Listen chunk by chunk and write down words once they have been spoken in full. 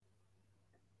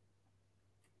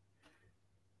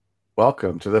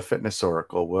Welcome to the Fitness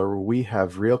Oracle, where we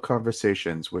have real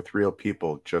conversations with real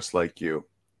people just like you,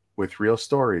 with real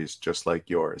stories just like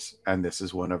yours, and this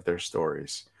is one of their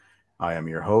stories. I am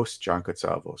your host, John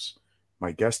Katsavos.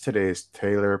 My guest today is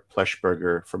Taylor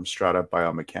Pleschberger from Strata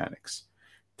Biomechanics.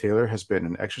 Taylor has been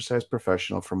an exercise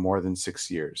professional for more than 6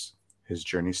 years. His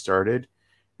journey started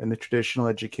in the traditional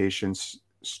education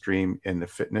stream in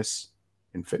fitness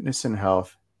and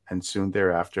health, and soon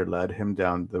thereafter led him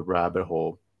down the rabbit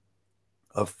hole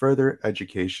of further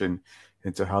education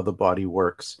into how the body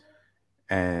works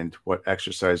and what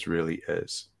exercise really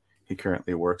is. He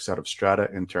currently works out of Strata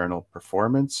Internal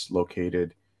Performance,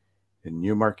 located in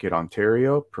Newmarket,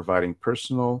 Ontario, providing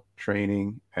personal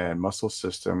training and muscle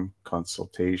system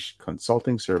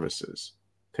consulting services.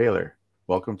 Taylor,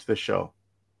 welcome to the show.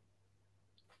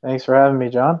 Thanks for having me,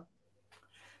 John.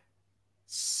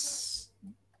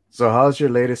 So, how's your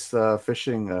latest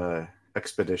fishing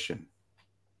expedition?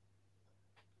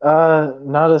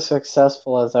 Not as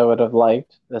successful as I would have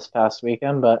liked this past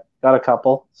weekend, but got a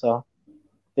couple, so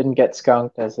didn't get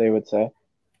skunked, as they would say.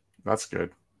 That's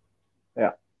good.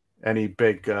 Yeah. Any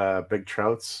big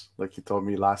trouts like you told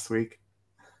me last week?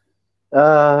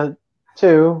 Uh,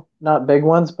 Two, not big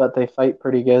ones, but they fight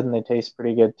pretty good and they taste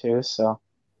pretty good too. So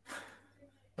yeah,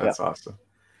 That's awesome.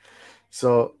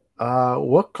 So,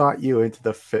 what got you into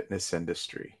the fitness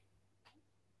industry?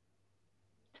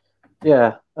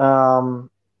 yeah.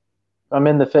 I'm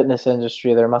in the fitness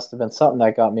industry. There must have been something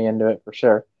that got me into it for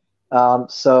sure.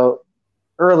 So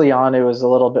early on, it was a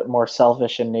little bit more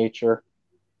selfish in nature.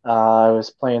 I was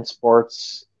playing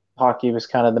sports. Hockey was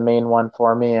kind of the main one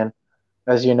for me, and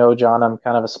as you know, John, I'm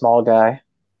kind of a small guy.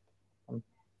 I'm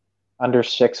under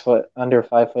 6 foot, under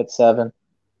 5'7".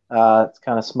 It's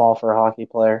kind of small for a hockey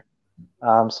player.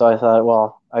 So I thought,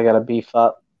 well, I got to beef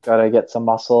up, got to get some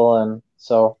muscle. And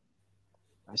so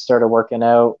I started working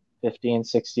out 15,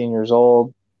 16 years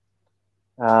old.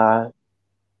 Uh,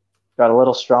 got a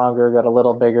little stronger, got a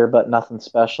little bigger, but nothing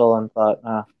special, and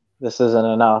thought, this isn't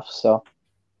enough. So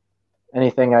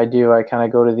anything I do, I kind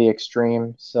of go to the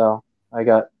extreme. So I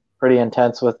got pretty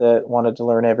intense with it, wanted to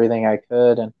learn everything I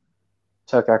could, and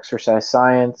took exercise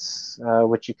science,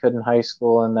 which you could in high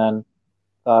school, and then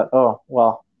thought, oh,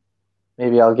 well,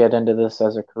 maybe I'll get into this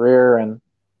as a career. And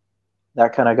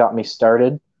that kind of got me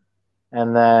started.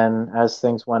 And then as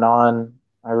things went on,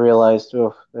 I realized,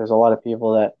 oh, there's a lot of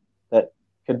people that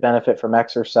could benefit from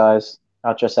exercise,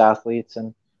 not just athletes.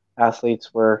 And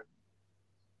athletes were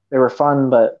they were fun,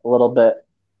 but a little bit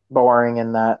boring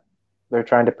in that they're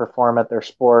trying to perform at their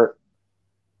sport.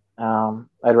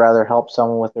 I'd rather help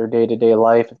someone with their day to day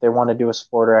life. If they want to do a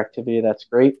sport or activity, that's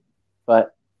great.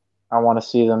 But I want to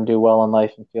see them do well in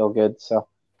life and feel good. So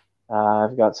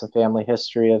I've got some family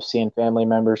history of seeing family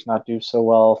members not do so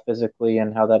well physically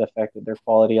and how that affected their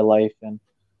quality of life and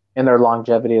their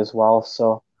longevity as well.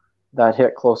 So that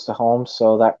hit close to home.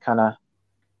 So that kind of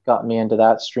got me into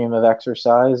that stream of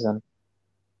exercise. And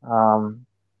um,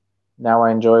 now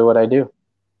I enjoy what I do.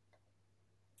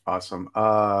 Awesome.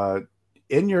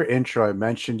 In your intro, I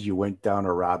mentioned you went down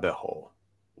a rabbit hole.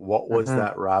 What was Mm-hmm.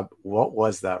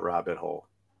 that rabbit hole?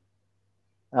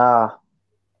 Uh,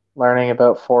 Learning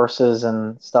about forces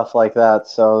and stuff like that.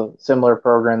 So similar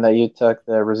program that you took,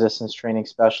 the resistance training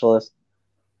specialist.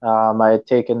 I had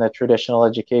taken the traditional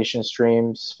education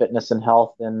streams, fitness and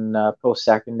health, in post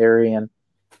secondary, and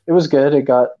it was good. It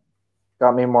got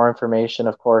me more information,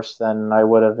 of course, than I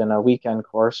would have in a weekend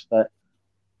course. But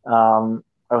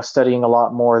I was studying a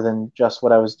lot more than just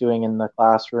what I was doing in the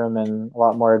classroom, and a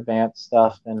lot more advanced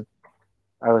stuff. And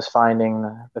I was finding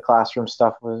the classroom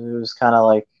stuff was kind of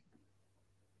like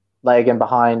lagging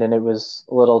behind, and it was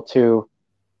a little too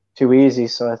easy.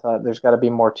 So I thought there's got to be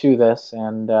more to this,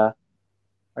 and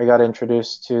I got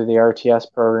introduced to the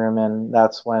RTS program, and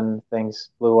that's when things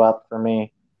blew up for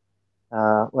me.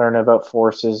 Learning about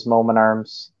forces, moment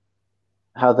arms,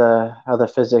 how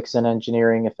the physics and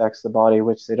engineering affects the body,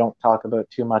 which they don't talk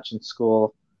about too much in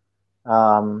school,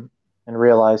 and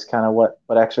realize kind of what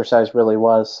exercise really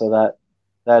was. So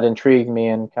that intrigued me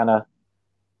and kind of,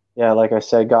 yeah, like I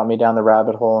said, got me down the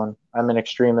rabbit hole. And I'm an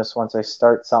extremist. Once I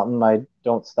start something, I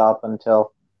don't stop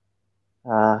until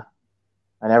uh,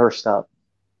 I never stop.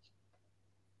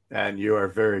 And you are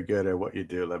very good at what you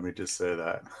do. Let me just say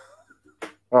that.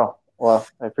 Oh, well,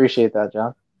 I appreciate that,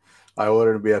 John. I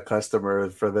wouldn't be a customer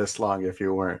for this long if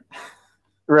you weren't.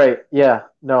 Right. Yeah.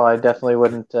 No, I definitely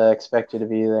wouldn't expect you to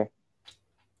be there.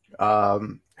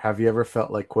 Have you ever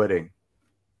felt like quitting?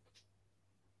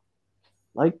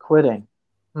 Like quitting.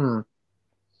 Hmm.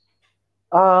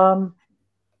 Um,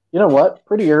 you know what?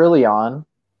 Pretty early on,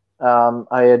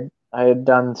 I had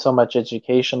done so much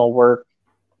educational work.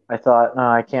 I thought, no,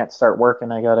 I can't start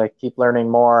working. I got to keep learning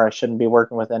more. I shouldn't be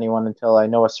working with anyone until I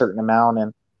know a certain amount.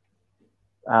 And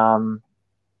um,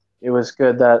 it was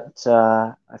good that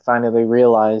I finally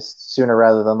realized sooner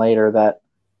rather than later that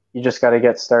you just got to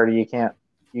get started. You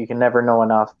can never know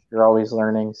enough. You're always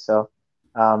learning. So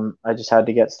I just had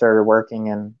to get started working.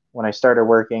 And when I started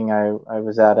working, I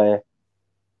was at a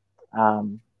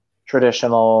um,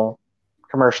 traditional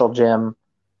commercial gym.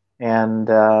 And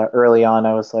early on,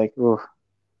 I was like, ooh,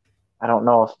 I don't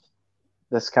know if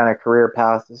this kind of career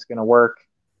path is going to work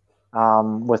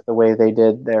with the way they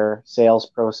did their sales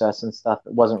process and stuff.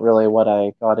 It wasn't really what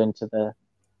I got into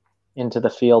the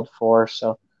field for.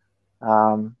 So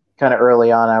kind of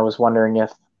early on, I was wondering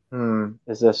if,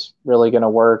 is this really going to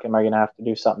work? Am I going to have to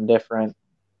do something different?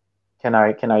 Can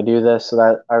I do this? So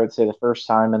that I would say the first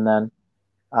time, and then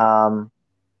um,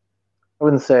 I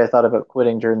wouldn't say I thought about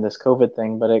quitting during this COVID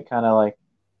thing, but it kind of like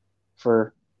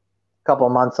for a couple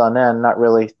months on end, not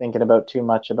really thinking about too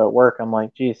much about work. I'm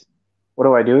like, geez, what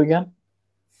do I do again?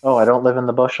 Oh, I don't live in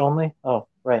the bush only. Oh,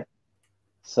 right.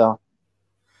 So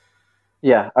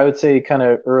yeah, I would say kind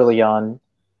of early on,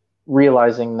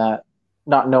 realizing that,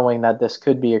 not knowing that this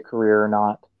could be a career or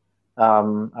not. I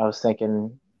was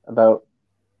thinking about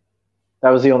that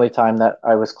was the only time that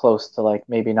I was close to like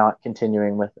maybe not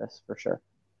continuing with this for sure.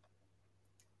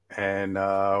 And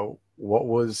what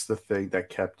was the thing that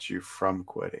kept you from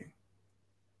quitting?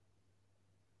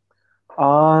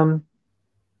 Um,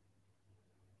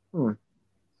 hmm,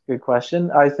 Good question.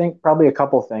 I think probably a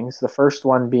couple things. The first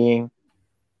one being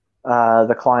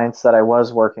the clients that I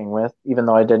was working with, even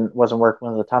though I didn't wasn't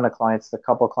working with a ton of clients, the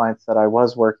couple clients that I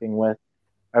was working with,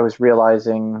 I was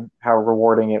realizing how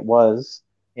rewarding it was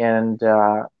and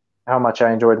how much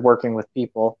I enjoyed working with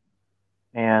people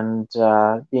and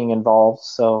being involved.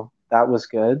 So that was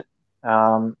good.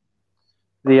 Um,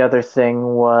 the other thing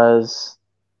was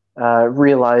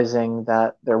realizing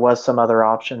that there was some other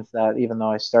options that even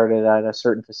though I started at a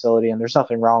certain facility, and there's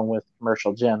nothing wrong with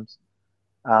commercial gyms,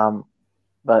 um,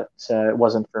 but it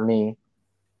wasn't for me,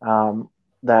 um,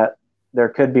 that there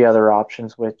could be other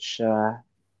options, which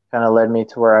kind of led me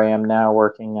to where I am now,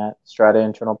 working at Strata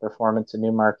Internal Performance in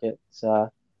Newmarket,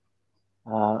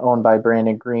 owned by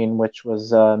Brandon Green, which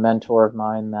was a mentor of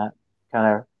mine that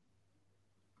kind of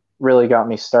really got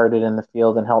me started in the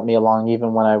field and helped me along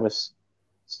even when I was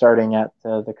starting at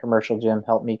the commercial gym,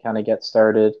 helped me kind of get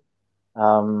started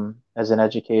as an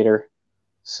educator.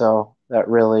 So that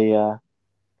really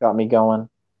got me going.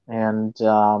 And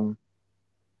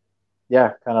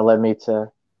yeah, kind of led me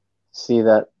to see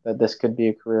that this could be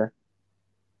a career.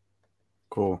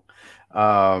 Cool.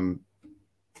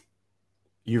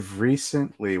 You've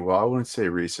recently, well, I wouldn't say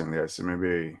recently, I said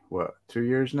maybe what, 2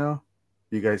 years now?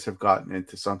 You guys have gotten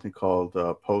into something called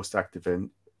post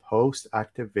activation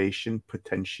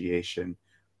potentiation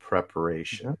Mm-hmm.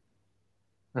 preparation,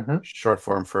 Mm-hmm. short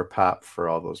form for PAP for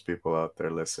all those people out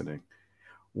there listening.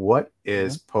 What Mm-hmm.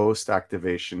 is post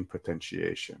activation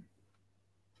potentiation?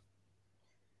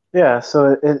 Yeah,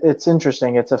 so it's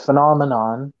interesting. It's a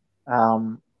phenomenon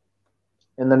um,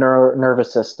 in the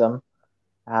nervous system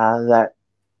that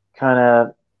kind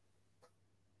of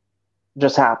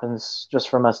just happens just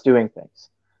from us doing things.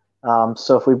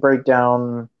 So if we break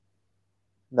down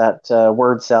that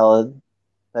word salad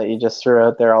that you just threw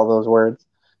out there, all those words,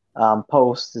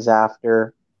 post is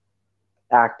after,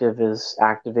 active is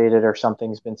activated or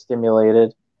something's been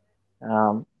stimulated.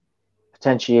 Um,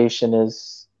 Potentiation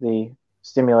is the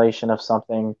stimulation of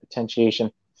something. Potentiation,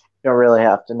 you don't really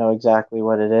have to know exactly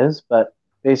what it is, but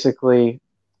basically,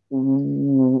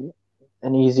 an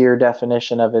easier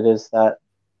definition of it is that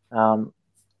um,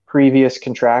 previous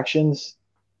contractions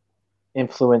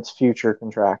influence future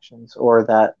contractions, or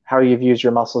that how you've used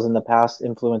your muscles in the past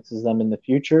influences them in the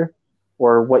future,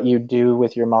 or what you do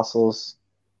with your muscles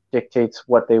dictates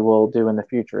what they will do in the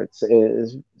future. It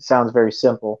sounds very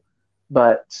simple,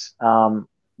 but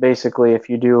basically, if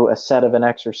you do a set of an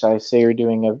exercise, say you're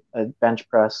doing a bench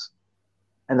press,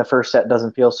 and the first set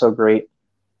doesn't feel so great,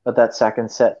 but that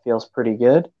second set feels pretty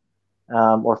good,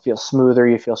 or feels smoother,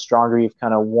 you feel stronger, you've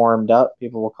kind of warmed up.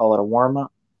 People will call it a warm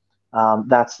up.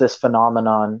 That's this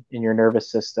phenomenon in your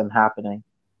nervous system happening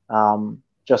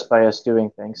just by us doing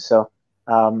things. So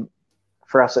um,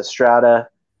 for us at Strata,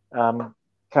 um,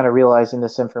 kind of realizing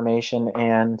this information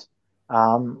and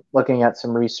looking at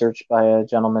some research by a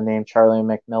gentleman named Charlie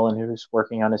McMillan, who's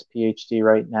working on his PhD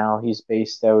right now. He's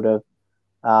based out of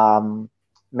um,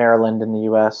 Maryland in the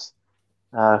U.S.,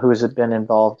 who's been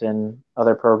involved in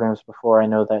other programs before. I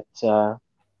know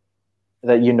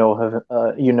that you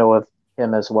know of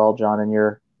him as well, John, in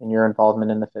your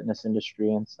involvement in the fitness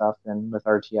industry and stuff, and with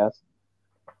RTS.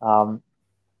 Um,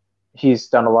 he's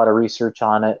done a lot of research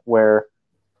on it where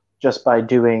just by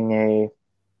doing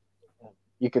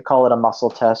you could call it a muscle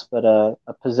test, but a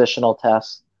positional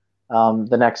test.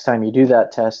 The next time you do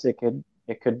that test, it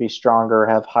could be stronger,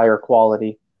 have higher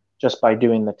quality just by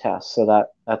doing the test. So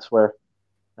that's where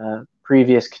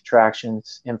previous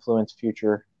contractions influence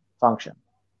future function.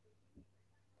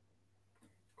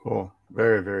 Cool.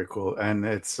 Very, very cool. And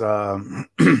it's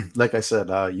like I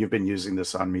said, you've been using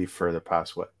this on me for the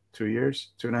past what, 2 years,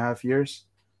 2.5 years?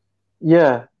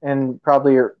 Yeah, and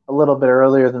probably a little bit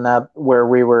earlier than that, where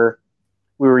we were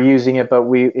using it, but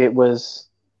we it was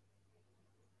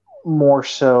more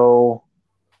so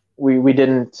we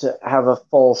didn't have a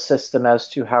full system as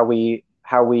to how we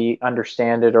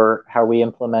understand it or how we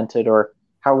implement it or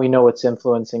how we know it's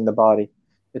influencing the body.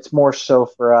 It's more so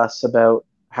for us about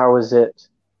how is it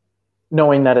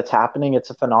knowing that it's happening. It's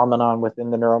a phenomenon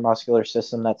within the neuromuscular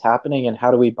system that's happening, and how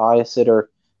do we bias it or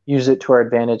use it to our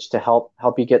advantage to help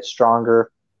you get stronger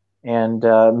and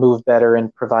move better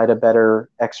and provide a better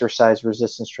exercise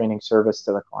resistance training service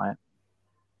to the client.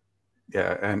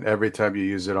 Yeah, and every time you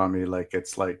use it on me, like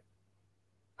it's like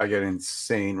I get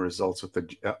insane results with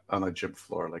on a gym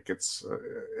floor. Like it's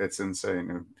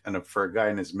insane. And for a guy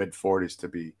in his mid 40s to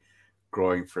be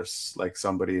growing for like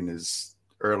somebody in his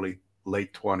early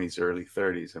late 20s, early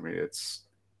 30s, I mean, it's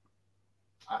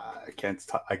I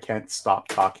can't stop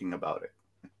talking about it.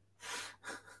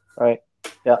 Right.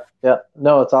 Yeah. Yeah.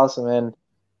 No, it's awesome. And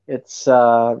it's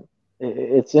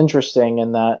it's interesting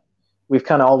in that we've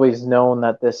kind of always known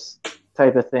that this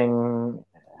type of thing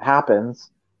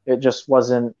happens. It just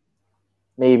wasn't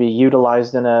maybe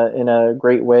utilized in a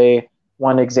great way.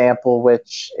 One example,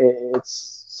 which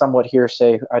it's somewhat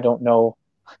hearsay, I don't know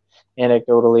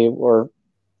anecdotally or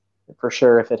for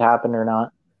sure if it happened or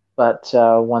not. But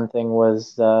one thing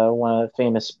was one of the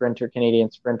famous sprinter,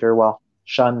 Canadian sprinter, well,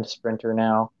 shunned sprinter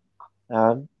now,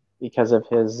 uh, because of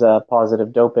his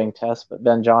positive doping test. But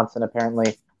Ben Johnson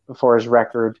apparently before his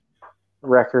record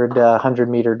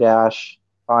 100-meter dash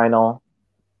final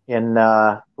in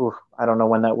I don't know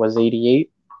when that was, 88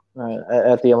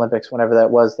 at the Olympics, whenever that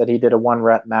was, that he did a 1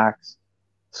 rep max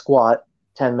squat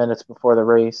 10 minutes before the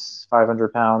race,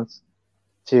 500 pounds,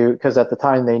 to because at the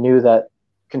time they knew that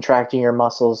contracting your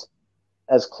muscles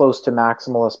as close to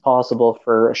maximal as possible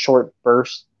for a short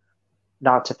burst,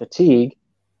 not to fatigue,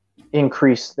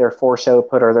 increase their force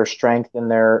output or their strength and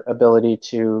their ability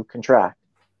to contract.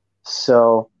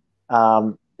 So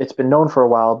it's been known for a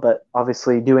while, but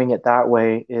obviously doing it that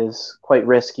way is quite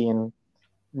risky and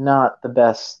not the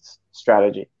best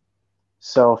strategy.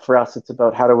 So for us, it's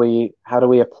about how do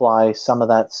we apply some of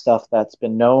that stuff that's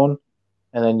been known,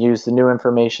 and then use the new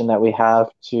information that we have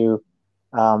to.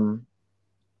 Um,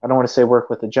 I don't want to say work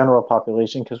with the general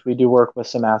population because we do work with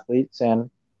some athletes,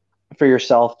 and for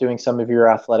yourself doing some of your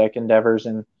athletic endeavors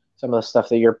and some of the stuff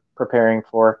that you're preparing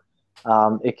for,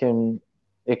 it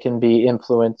can be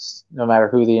influenced no matter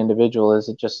who the individual is.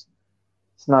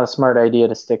 It's not a smart idea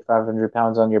to stick 500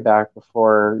 pounds on your back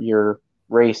before your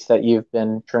race that you've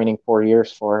been training 4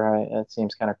 years for. It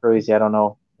seems kind of crazy. I don't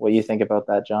know what you think about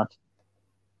that, John.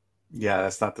 Yeah,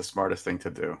 that's not the smartest thing to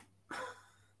do.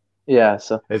 Yeah,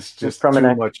 so It's just from too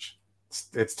an much.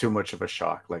 It's too much of a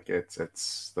shock. Like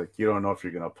it's like you don't know if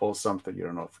you're gonna pull something. You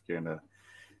don't know if you're gonna.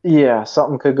 yeah,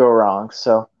 something could go wrong.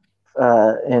 So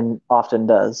and often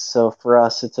does. So for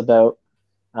us, it's about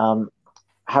um,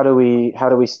 how do we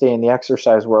stay in the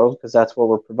exercise world, because that's what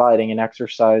we're providing. And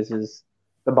exercise is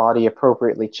the body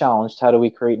appropriately challenged. How do we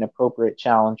create an appropriate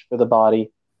challenge for the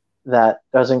body that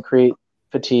doesn't create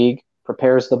fatigue,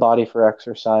 prepares the body for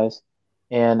exercise,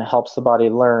 and helps the body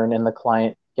learn and the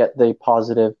client get the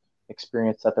positive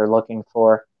experience that they're looking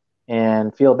for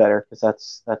and feel better, because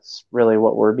that's really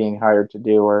what we're being hired to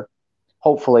do, or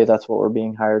hopefully that's what we're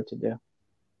being hired to do.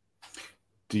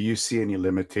 Do you see any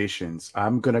limitations?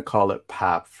 I'm gonna call it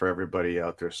PAP for everybody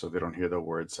out there, so they don't hear the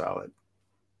word salad.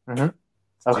 Mm-hmm. Do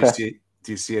you Okay. see?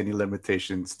 Do you see any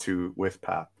limitations to with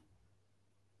PAP?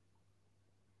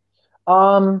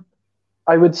 Um,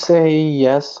 I would say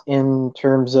yes in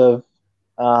terms of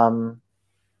um,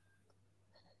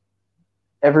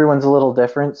 everyone's a little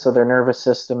different, so their nervous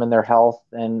system and their health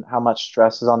and how much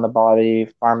stress is on the body,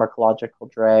 pharmacological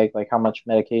drag, like how much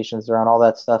medications they're on, all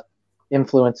that stuff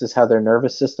influences how their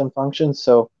nervous system functions.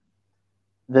 So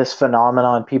this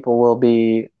phenomenon, people will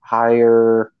be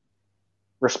higher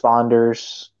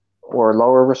responders or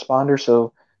lower responders.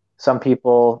 So some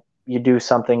people, you do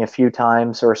something a few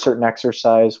times or a certain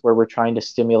exercise where we're trying to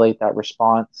stimulate that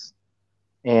response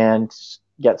and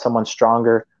get someone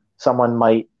stronger. Someone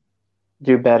might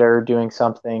do better doing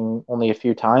something only a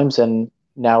few times, and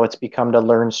now it's become to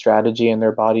learn strategy and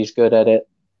their body's good at it,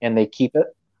 and they keep it.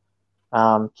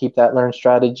 Keep that learned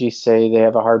strategy. Say they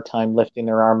have a hard time lifting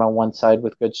their arm on one side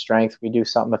with good strength. We do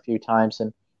something a few times,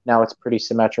 and now it's pretty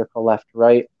symmetrical left to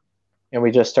right, and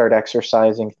we just start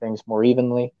exercising things more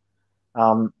evenly.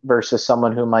 Versus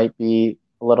someone who might be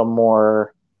a little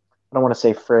more, I don't want to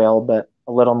say frail, but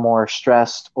a little more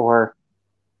stressed or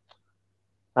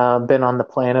been on the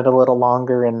planet a little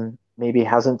longer and maybe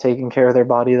hasn't taken care of their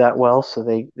body that well, so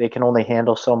they can only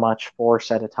handle so much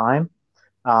force at a time.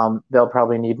 They'll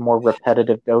probably need more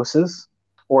repetitive doses.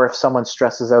 Or if someone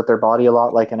stresses out their body a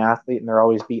lot, like an athlete, and they're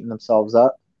always beating themselves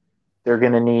up, they're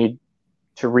going to need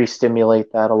to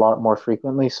re-stimulate that a lot more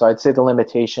frequently. So I'd say the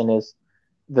limitation is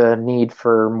the need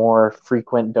for more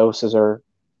frequent doses or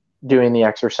doing the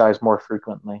exercise more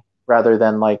frequently rather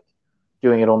than like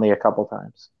doing it only a couple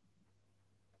times.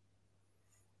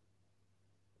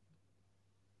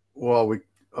 Well,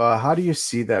 how do you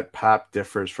see that PAP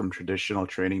differs from traditional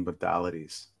training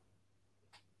modalities?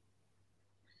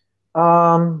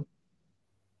 Um,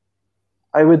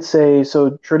 I would say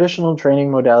so. Traditional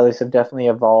training modalities have definitely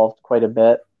evolved quite a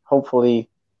bit. Hopefully,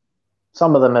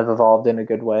 some of them have evolved in a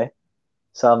good way.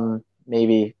 Some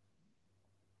maybe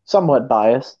somewhat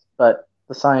biased, but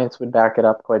the science would back it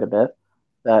up quite a bit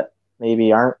that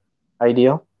maybe aren't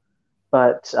ideal.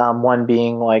 But one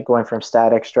being like going from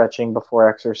static stretching before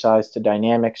exercise to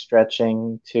dynamic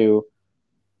stretching to,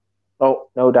 oh,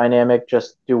 no dynamic,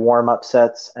 just do warm up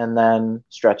sets and then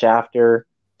stretch after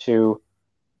to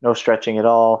no stretching at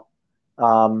all.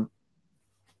 Um,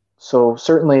 so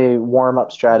certainly warm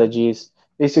up strategies.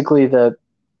 Basically, the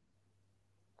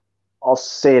I'll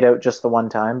say it out just the one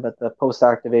time, but the post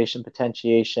activation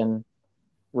potentiation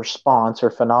response or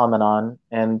phenomenon,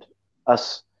 and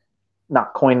us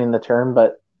not coining the term,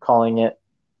 but calling it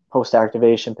post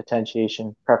activation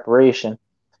potentiation preparation.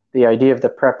 The idea of the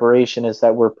preparation is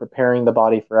that we're preparing the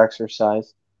body for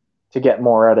exercise to get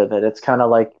more out of it. It's kind of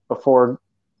like before,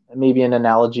 maybe an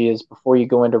analogy is before you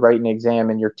go in to write an exam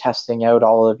and you're testing out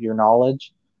all of your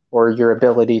knowledge or your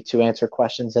ability to answer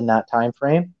questions in that time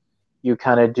frame. You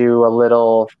kind of do a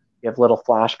little, you have little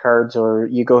flashcards or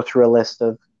you go through a list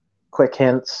of quick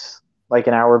hints like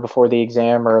an hour before the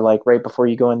exam or like right before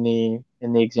you go in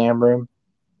the exam room.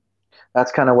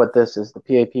 That's kind of what this is. The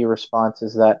PAP response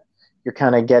is that you're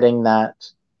kind of getting that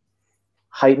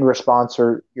heightened response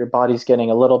or your body's getting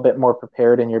a little bit more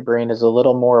prepared and your brain is a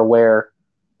little more aware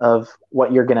of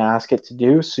what you're going to ask it to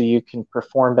do so you can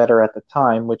perform better at the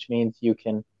time, which means you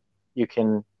can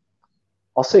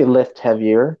I'll say lift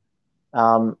heavier,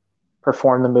 um,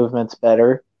 perform the movements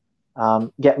better,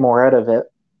 get more out of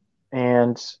it,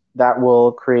 and that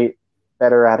will create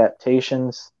better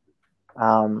adaptations,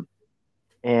 um,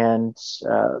 and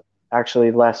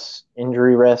actually less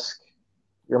injury risk.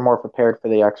 You're more prepared for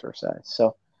the exercise.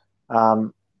 So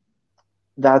um,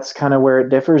 that's kind of where it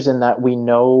differs in that we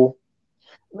know.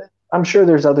 I'm sure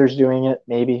there's others doing it.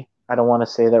 Maybe I don't want to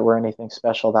say that we're anything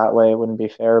special that way. It wouldn't be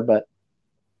fair, but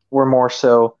we're more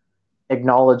so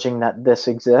acknowledging that this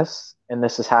exists and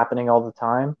this is happening all the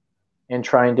time, and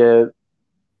trying to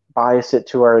bias it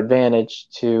to our advantage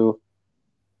to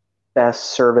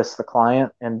best service the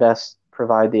client and best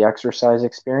provide the exercise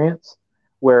experience.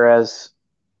 Whereas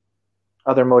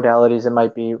other modalities, it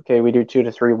might be okay, we do 2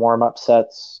 to 3 warm up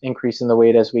sets, increasing the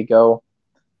weight as we go,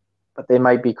 but they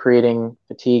might be creating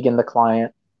fatigue in the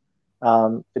client,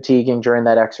 fatiguing during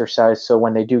that exercise. So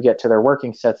when they do get to their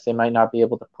working sets, they might not be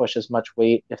able to push as much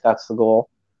weight if that's the goal,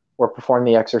 or perform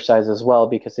the exercise as well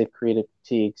because they've created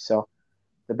fatigue. So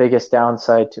the biggest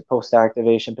downside to post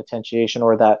activation potentiation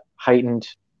or that heightened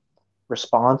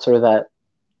response or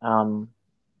um,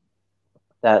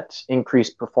 that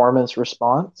increased performance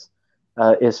response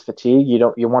is fatigue.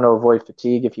 You want to avoid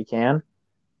fatigue if you can.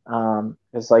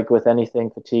 It's like with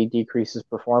anything, fatigue decreases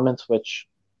performance, which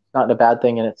is not a bad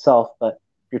thing in itself. But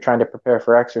if you're trying to prepare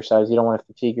for exercise, you don't want to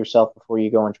fatigue yourself before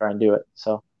you go and try and do it.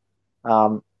 So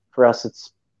for us,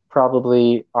 it's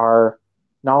probably our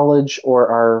knowledge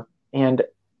or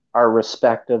our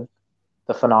respect of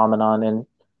the phenomenon and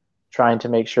trying to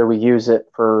make sure we use it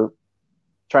for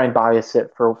try and bias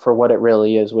it for what it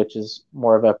really is, which is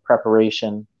more of a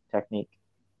preparation technique.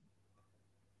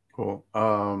 Cool.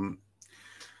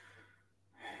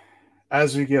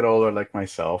 As we get older, like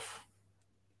myself,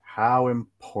 how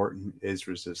important is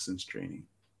resistance training?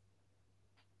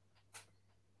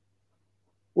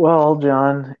 Well,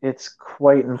 John, it's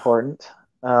quite important.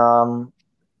 Um,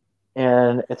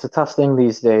 and it's a tough thing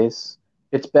these days.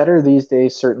 It's better these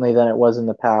days, certainly, than it was in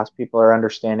the past. People are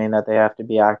understanding that they have to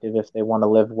be active if they want to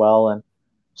live well. And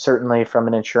certainly, from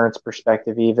an insurance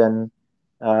perspective, even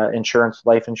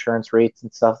life insurance rates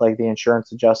and stuff like the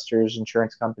insurance adjusters,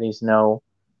 insurance companies know.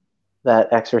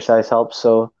 that exercise helps.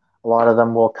 So a lot of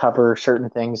them will cover certain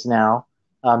things now,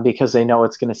 because they know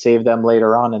it's going to save them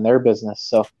later on in their business.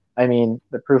 So, I mean,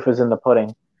 the proof is in the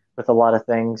pudding with a lot of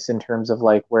things in terms of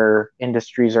like where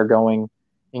industries are going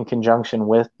in conjunction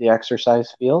with the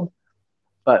exercise field.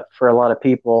 But for a lot of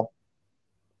people,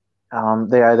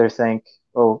 they either think,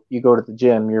 oh, you go to the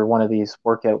gym, you're one of these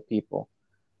workout people.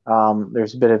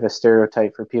 There's a bit of a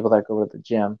stereotype for people that go to the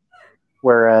gym,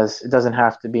 whereas it doesn't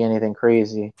have to be anything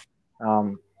crazy.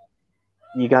 Um,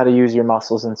 you got to use your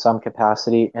muscles in some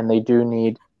capacity, and they do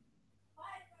need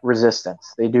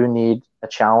resistance. They do need a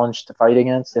challenge to fight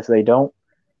against. If they don't,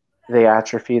 they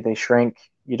atrophy, they shrink.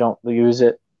 You don't use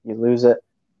it, you lose it.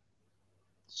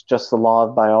 It's just the law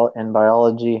of in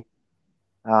biology.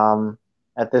 Um,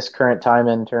 at this current time,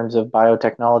 in terms of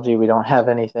biotechnology, we don't have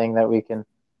anything that we can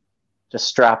just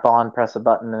strap on, press a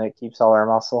button, and it keeps all our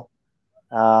muscle.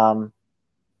 Um,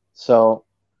 so,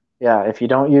 yeah, if you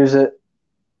don't use it,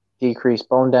 decreased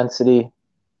bone density,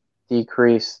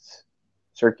 decreased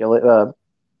circulate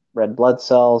red blood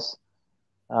cells,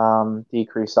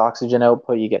 decreased oxygen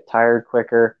output. You get tired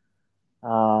quicker.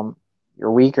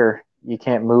 You're weaker. You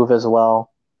can't move as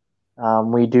well.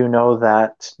 We do know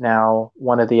that now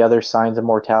one of the other signs of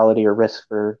mortality or risk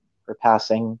for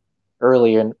passing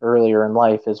earlier in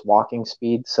life is walking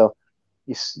speed. So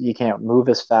you can't move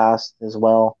as fast as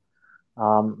well.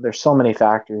 There's so many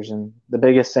factors, and the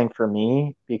biggest thing for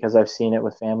me, because I've seen it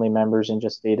with family members and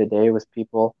just day to day with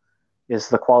people, is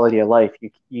the quality of life.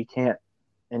 You can't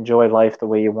enjoy life the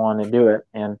way you want to do it,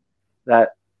 and that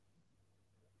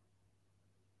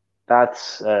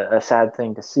that's a sad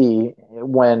thing to see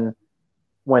when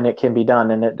it can be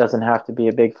done, and it doesn't have to be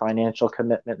a big financial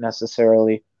commitment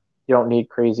necessarily. You don't need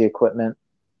crazy equipment.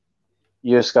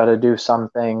 You just got to do some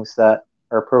things that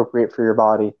are appropriate for your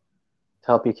body to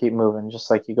help you keep moving.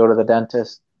 Just like you go to the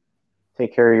dentist,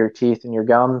 take care of your teeth and your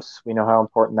gums. We know how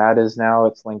important that is now.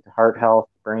 It's linked to heart health,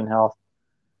 brain health.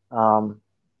 Um,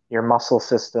 your muscle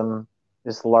system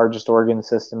is the largest organ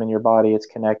system in your body. It's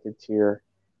connected uh,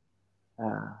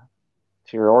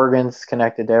 to your organs,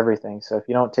 connected to everything. So if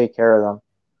you don't take care of them,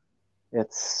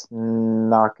 it's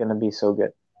not going to be so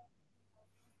good.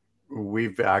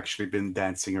 We've actually been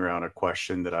dancing around a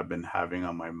question that I've been having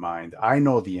on my mind. I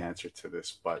know the answer to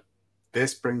this, but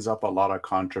this brings up a lot of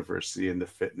controversy in the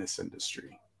fitness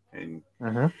industry. And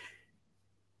Mm-hmm.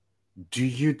 do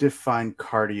you define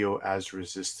cardio as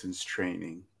resistance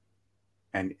training?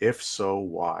 And if so,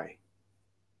 why?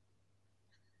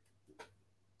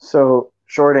 So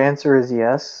short answer is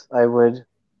yes. I would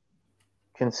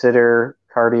consider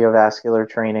cardiovascular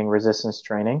training resistance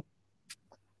training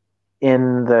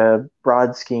in the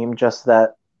broad scheme. Just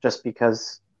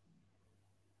because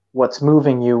what's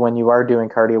moving you when you are doing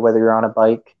cardio, whether you're on a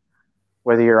bike,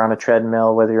 whether you're on a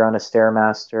treadmill, whether you're on a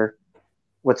stairmaster,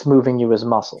 what's moving you is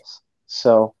muscles.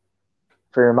 So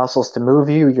for your muscles to move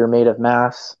you, you're made of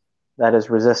mass. That is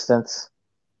resistance.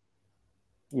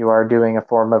 You are doing a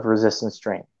form of resistance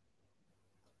training.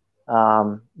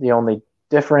 The only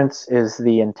difference is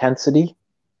the intensity,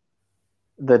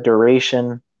 the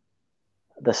duration,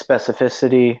 the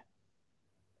specificity,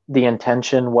 the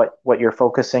intention, what you're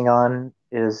focusing on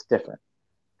is different.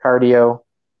 Cardio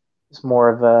is more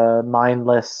of a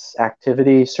mindless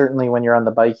activity. Certainly when you're on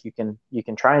the bike, you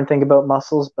can try and think about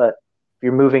muscles, but if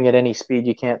you're moving at any speed,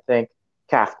 you can't think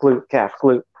calf,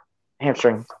 glute,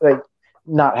 hamstring. Like,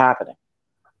 not happening.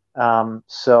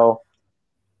 So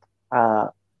uh,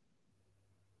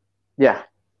 yeah,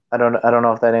 I don't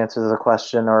know if that answers the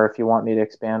question or if you want me to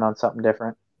expand on something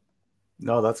different.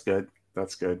 No, that's good.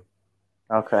 That's good.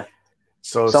 Okay. If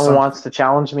So someone some wants to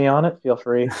challenge me on it, feel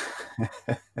free.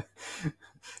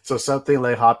 so something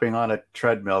like hopping on a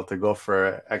treadmill to go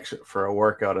for a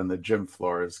workout on the gym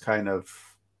floor is kind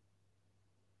of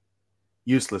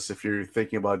useless if you're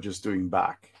thinking about just doing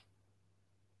back.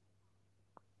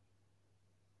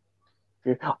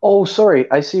 Oh, sorry.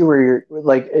 I see where you're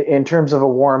like in terms of a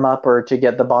warm up or to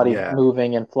get the body Yeah,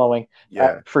 moving and flowing.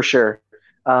 yeah. For sure.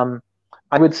 Um,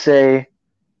 I would say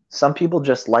some people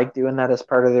just like doing that as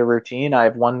part of their routine. I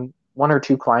have one or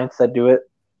two clients that do it,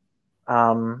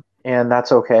 and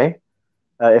that's okay.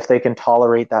 If they can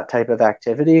tolerate that type of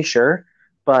activity, sure.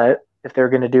 But if they're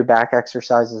going to do back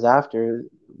exercises after,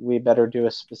 we better do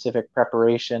a specific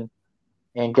preparation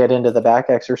and get into the back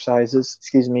exercises.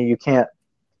 Excuse me. You can't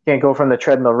go from the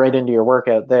treadmill right into your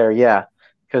workout there. Yeah,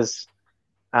 because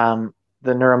um,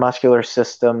 the neuromuscular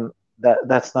system,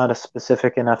 that's not a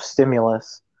specific enough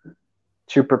stimulus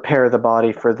to prepare the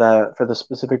body for the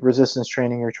specific resistance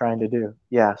training you're trying to do.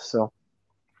 Yeah, so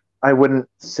I wouldn't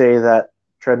say that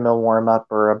treadmill warm up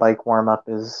or a bike warm up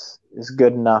is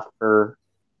good enough for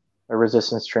a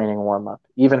resistance training warm up,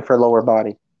 even for lower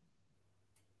body.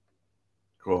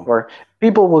 Cool. Or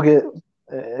people will get,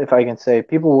 if I can say,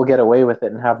 people will get away with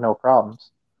it and have no problems.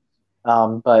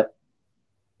 But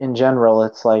in general,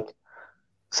 it's like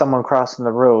someone crossing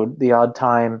the road, the odd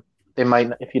time they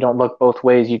might, if you don't look both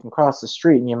ways, you can cross the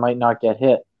street and you might not get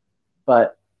hit.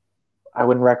 But I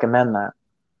wouldn't recommend that.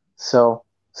 So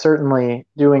certainly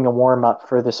doing a warm up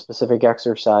for this specific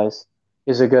exercise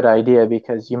is a good idea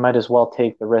because you might as well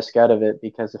take the risk out of it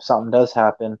because if something does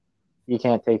happen, you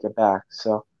can't take it back.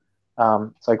 So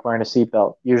it's like wearing a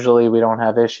seatbelt. Usually we don't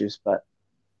have issues, but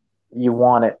you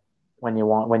want it when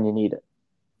you need it.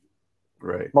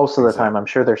 Right. Most of the time, I'm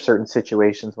Exactly. sure there's certain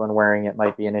situations when wearing it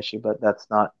might be an issue, but that's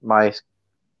not my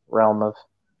realm of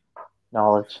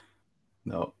knowledge.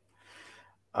 No.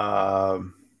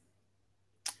 Um,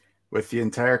 with the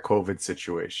entire COVID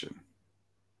situation,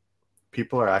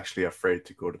 people are actually afraid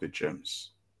to go to the gyms,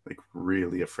 like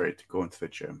really afraid to go into the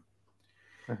gym,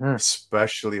 Hmm.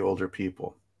 especially older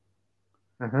people.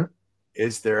 Hmm.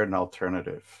 Is there an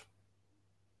alternative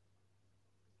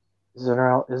Is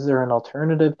there an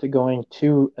alternative to going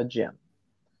to a gym?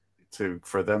 to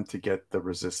for them to get the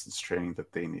resistance training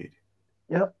that they need?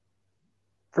 Yep,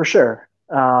 for sure.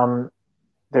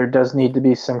 There does need to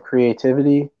be some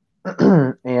creativity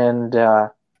and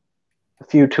a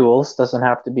few tools. Doesn't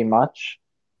have to be much.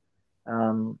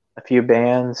 A few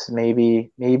bands,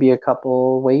 maybe a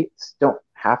couple weights. Don't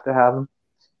have to have them.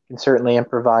 You can certainly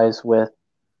improvise with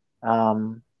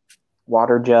um,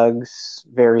 water jugs.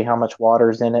 Vary how much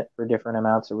water's in it for different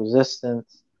amounts of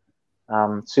resistance.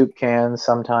 Soup cans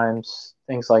sometimes,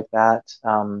 things like that.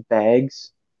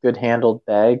 Bags, good handled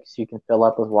bags you can fill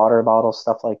up with water bottles,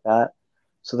 stuff like that.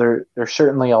 So there's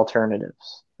certainly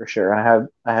alternatives for sure. I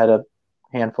had a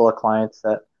handful of clients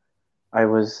that I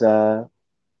was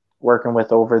working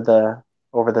with over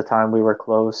the time we were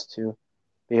closed to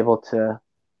be able to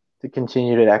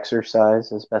continue to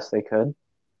exercise as best they could.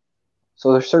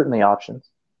 So there's certainly options.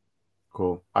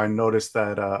 Cool. I noticed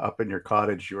that up in your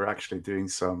cottage, you were actually doing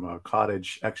some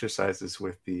cottage exercises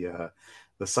with the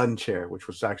sun chair, which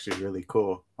was actually really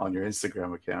cool on your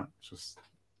Instagram account, which was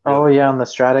Oh really yeah, on cool. the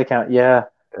Strata account. Yeah.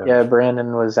 Yeah. Yeah,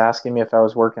 Brandon was asking me if I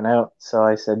was working out. So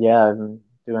I said, yeah, I'm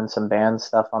doing some band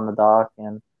stuff on the dock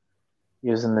and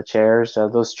using the chairs.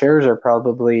 Those chairs are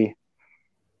probably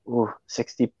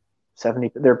 60,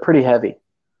 70. They're pretty heavy.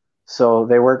 So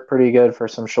they work pretty good for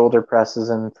some shoulder presses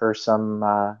and for some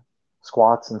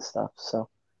squats and stuff. So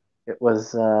it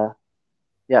was,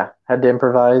 yeah, had to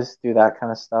improvise, do that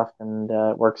kind of stuff, and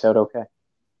it works out okay.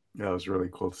 Yeah, it was really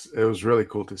cool. It was really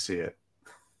cool to see it.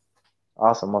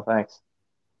 Awesome. Well, thanks.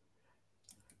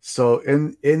 So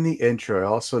in the intro,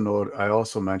 I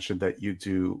also mentioned that you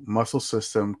do muscle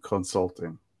system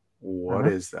consulting. What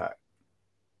Hmm. is that?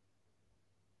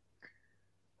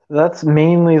 That's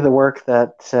mainly the work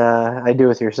that I do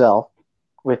with yourself,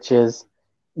 which is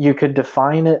you could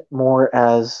define it more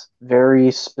as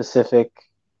very specific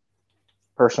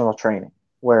personal training,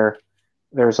 where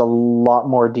there's a lot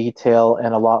more detail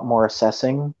and a lot more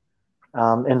assessing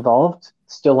involved,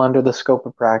 still under the scope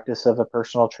of practice of a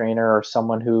personal trainer or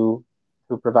someone who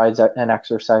provides an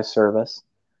exercise service.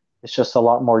 It's just a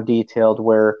lot more detailed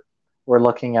where we're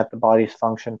looking at the body's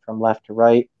function from left to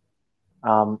right,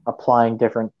 applying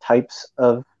different types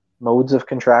of modes of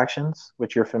contractions,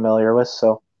 which you're familiar with.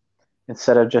 So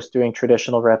instead of just doing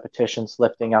traditional repetitions,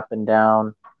 lifting up and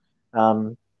down,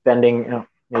 bending,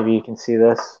 maybe you can see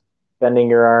this, bending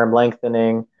your arm,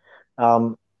 lengthening.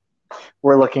 Um,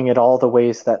 we're looking at all the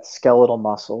ways that skeletal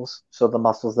muscles, so the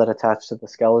muscles that attach to the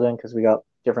skeleton, because we got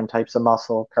different types of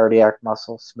muscle, cardiac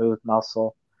muscle, smooth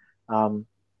muscle. Um,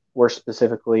 we're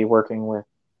specifically working with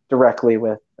directly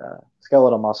with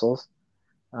skeletal muscles.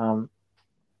 Um,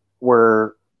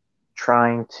 we're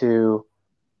trying to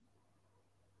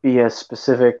be as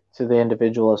specific to the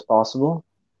individual as possible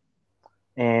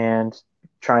and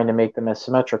trying to make them as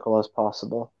symmetrical as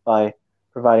possible by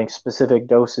providing specific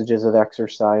dosages of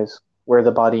exercise where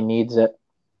the body needs it.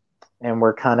 And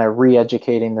we're kind of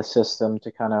re-educating the system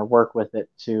to kind of work with it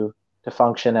to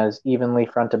function as evenly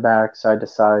front to back, side to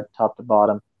side, top to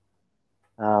bottom,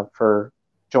 for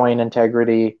joint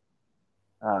integrity,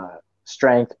 uh,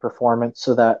 strength, performance,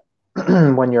 so that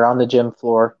when you're on the gym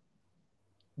floor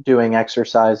doing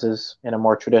exercises in a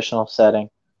more traditional setting,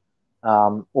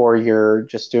 or you're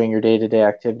just doing your day-to-day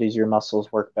activities, your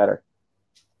muscles work better.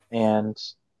 And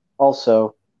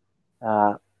also,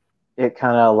 uh, it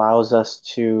kind of allows us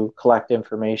to collect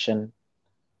information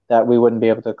that we wouldn't be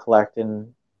able to collect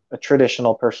in a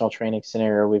traditional personal training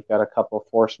scenario. We've got a couple of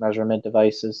force measurement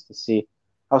devices to see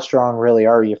how strong really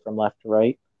are you from left to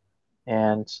right,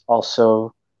 and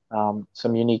also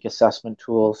some unique assessment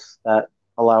tools that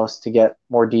allow us to get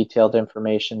more detailed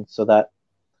information so that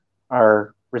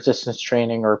our resistance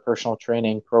training or personal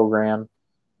training program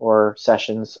or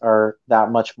sessions are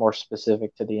that much more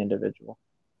specific to the individual.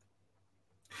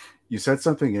 You said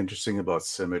something interesting about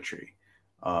symmetry.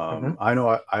 Mm-hmm, I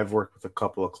know I've worked with a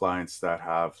couple of clients that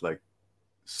have like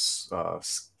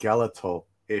skeletal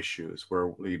issues where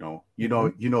mm-hmm,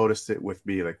 you noticed it with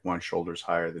me, like one shoulder's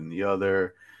higher than the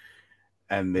other,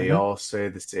 and they mm-hmm, all say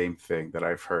the same thing that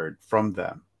I've heard from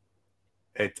them.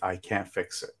 I can't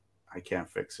fix it. I can't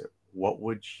fix it. What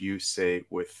would you say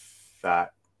with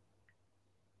that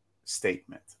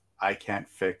statement? I can't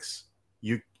fix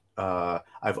you.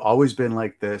 I've always been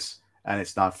like this, and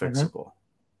it's not mm-hmm. fixable.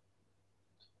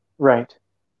 Right.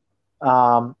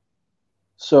 Um,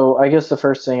 so I guess the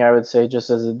first thing I would say, just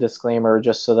as a disclaimer,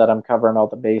 just so that I'm covering all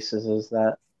the bases, is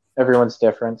that everyone's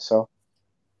different. So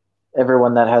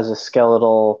everyone that has a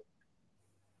skeletal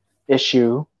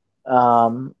issue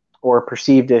or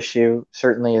perceived issue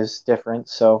certainly is different.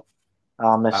 So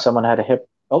if I, someone had a hip,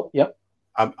 oh, yep,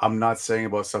 I'm not saying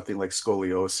about something like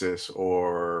scoliosis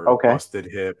or okay, busted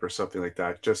hip or something like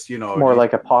that. Just more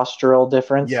like a postural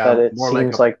difference yeah, that it more like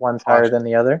seems a like one's higher post than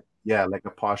the other. yeah, like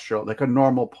a postural, like a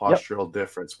normal Yep, postural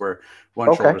difference where one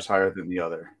okay, shoulder's higher than the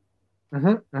other.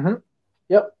 mm-hmm.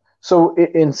 Yep. So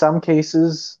in some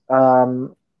cases,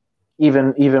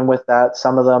 even with that,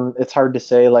 some of them it's hard to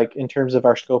say. Like in terms of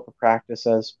our scope of practice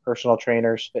as personal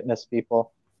trainers, fitness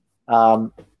people,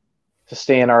 um, to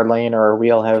stay in our lane or our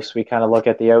wheelhouse, we kind of look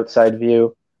at the outside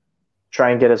view,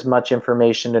 try and get as much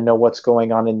information to know what's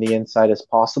going on in the inside as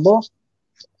possible.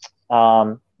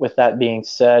 With that being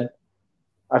said,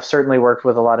 I've certainly worked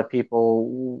with a lot of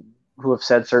people who have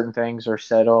said certain things or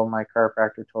said, "Oh, my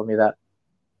chiropractor told me that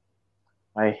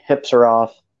my hips are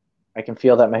off. I can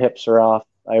feel that my hips are off.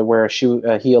 I wear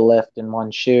a heel lift in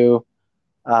one shoe.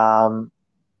 Um,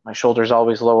 my shoulder's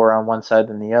always lower on one side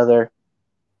than the other."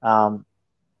 Um,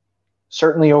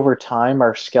 Certainly, over time,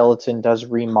 our skeleton does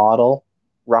remodel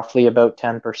roughly about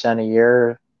 10% a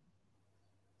year.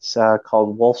 It's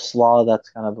called Wolff's Law. That's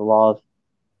kind of the law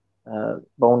of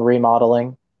bone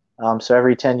remodeling. So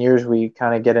every 10 years, we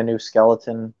kind of get a new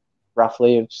skeleton,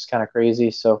 roughly, which is kind of crazy.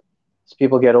 So as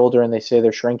people get older and they say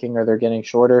they're shrinking or they're getting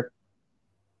shorter,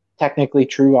 technically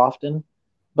true often.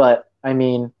 But I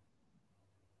mean,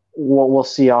 what we'll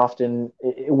see often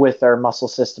with our muscle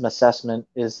system assessment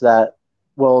is that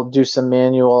we'll do some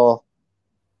manual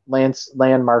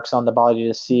landmarks on the body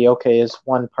to see, okay, is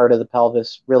one part of the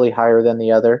pelvis really higher than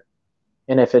the other?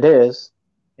 And if it is,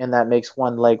 and that makes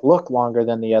one leg look longer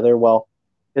than the other, well,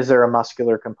 is there a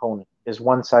muscular component? Is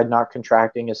one side not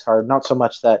contracting as hard? Not so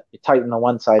much that you tighten the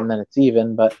one side and then it's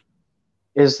even, but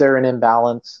is there an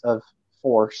imbalance of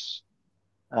force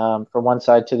from one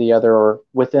side to the other or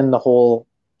within the whole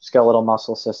skeletal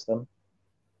muscle system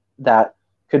that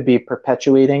could be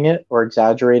perpetuating it or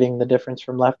exaggerating the difference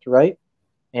from left to right?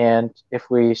 And if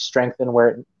we strengthen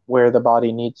where the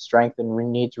body needs strength and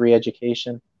needs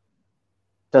re-education,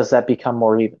 does that become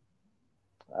more even?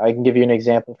 I can give you an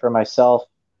example for myself: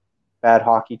 bad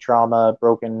hockey trauma,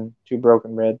 two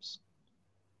broken ribs,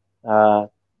 uh,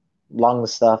 lung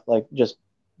stuff, like just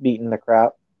beating the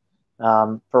crap.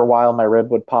 For a while, my rib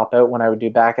would pop out when I would do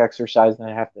back exercise, and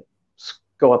I'd have to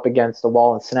go up against the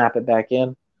wall and snap it back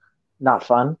in. Not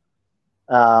fun.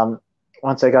 Um,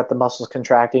 Once I got the muscles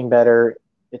contracting better,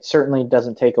 it certainly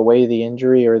doesn't take away the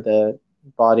injury or the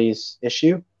body's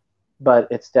issue, but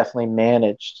it's definitely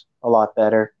managed a lot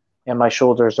better. And my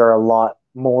shoulders are a lot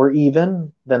more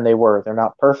even than they were. They're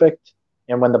not perfect.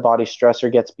 And when the body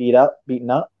stressor gets beaten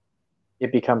up,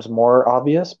 it becomes more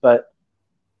obvious, but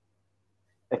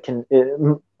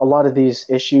a lot of these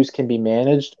issues can be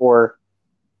managed, or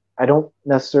I don't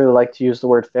necessarily like to use the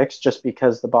word fix just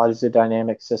because the body's a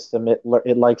dynamic system. It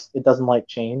doesn't like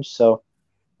change. So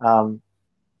um,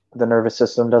 the nervous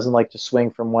system doesn't like to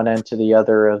swing from one end to the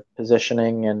other of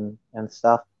positioning and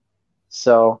stuff.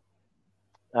 So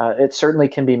it certainly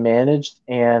can be managed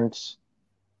and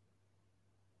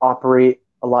operate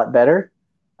a lot better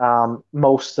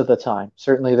most of the time.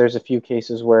 Certainly, there's a few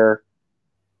cases where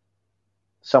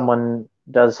someone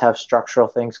does have structural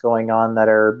things going on that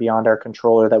are beyond our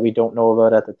control or that we don't know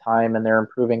about at the time, and they're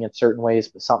improving in certain ways,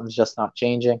 but something's just not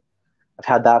changing. I've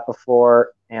had that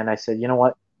before, and I said, you know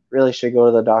what, really should go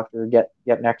to the doctor, get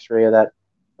an X-ray of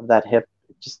that hip.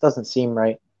 It just doesn't seem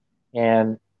right,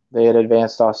 and they had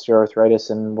advanced osteoarthritis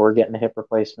and were getting a hip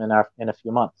replacement in a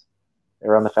few months. They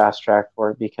were on the fast track for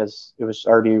it because it was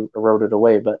already eroded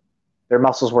away, but their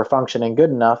muscles were functioning good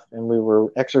enough, and we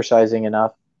were exercising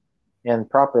enough and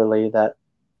properly that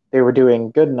they were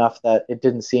doing good enough that it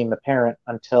didn't seem apparent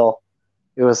until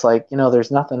it was like,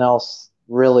 there's nothing else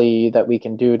really that we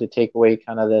can do to take away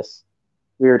kind of this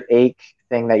weird ache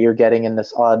thing that you're getting in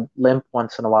this odd limp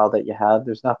once in a while that you have.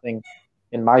 There's nothing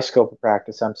in my scope of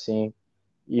practice I'm seeing.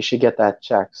 You should get that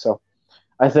checked. So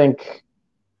I think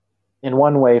in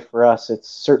one way for us, it's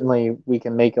certainly we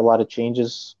can make a lot of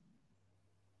changes,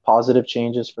 positive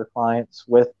changes for clients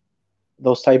with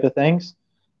those type of things.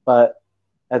 But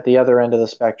at the other end of the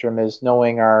spectrum is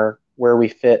knowing our where we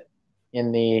fit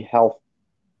in the health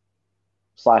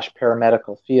slash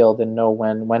paramedical field and know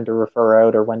when to refer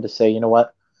out or when to say,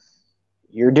 what,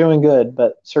 you're doing good,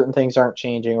 but certain things aren't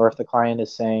changing. Or if the client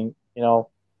is saying,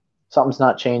 something's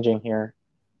not changing here,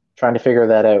 trying to figure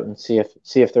that out and see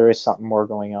if there is something more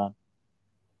going on.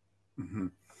 Hmm.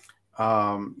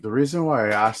 The reason why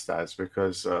I asked that is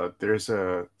because there's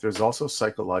also a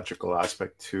psychological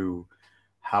aspect to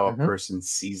how a Mm-hmm, person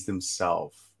sees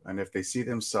themselves, and if they see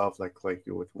themselves like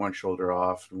with one shoulder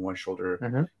off and one shoulder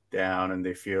mm-hmm. down, and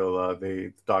they feel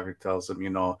the doctor tells them,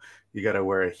 you got to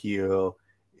wear a heel,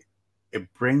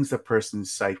 it brings the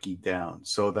person's psyche down.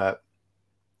 So that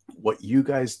what you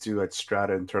guys do at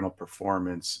Strata Internal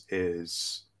Performance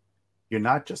is you're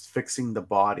not just fixing the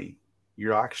body,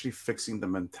 you're actually fixing the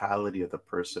mentality of the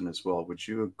person as well. Would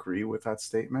you agree with that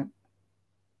statement?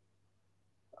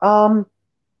 Um,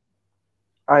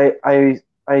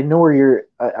 I know where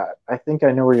I think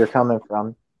I know where you're coming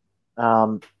from.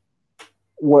 Um,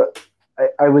 what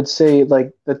I would say,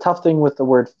 like the tough thing with the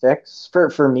word fix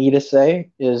for me to say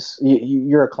is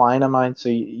you're a client of mine, so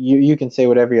you can say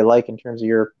whatever you like in terms of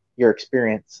your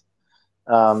experience.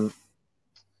 Um,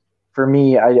 for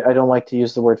me, I don't like to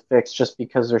use the word fix just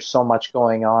because there's so much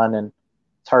going on and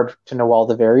it's hard to know all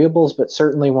the variables. But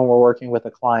certainly when we're working with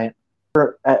a client,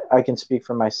 I can speak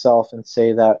for myself and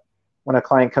say that when a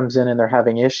client comes in and they're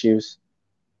having issues,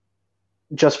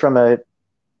 just from a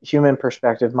human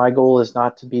perspective, my goal is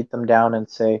not to beat them down and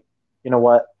say, you know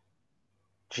what,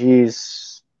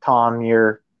 geez, Tom,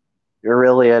 you're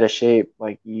really out of shape.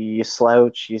 Like you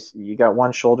slouch, you got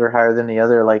one shoulder higher than the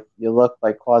other. Like you look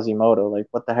like Quasimodo. Like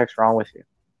what the heck's wrong with you?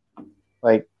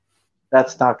 Like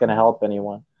that's not going to help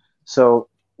anyone. So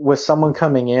with someone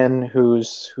coming in who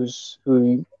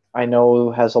I know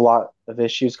has a lot of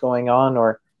issues going on,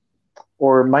 or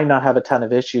might not have a ton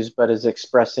of issues, but is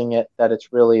expressing it that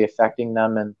it's really affecting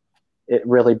them and it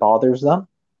really bothers them.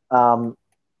 Um,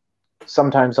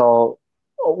 Sometimes I'll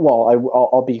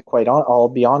be I'll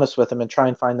be honest with them and try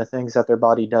and find the things that their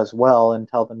body does well and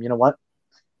tell them, you know what,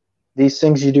 these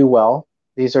things you do well.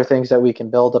 These are things that we can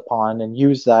build upon and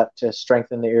use that to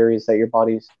strengthen the areas that your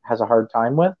body has a hard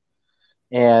time with,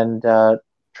 and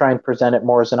try and present it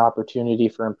more as an opportunity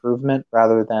for improvement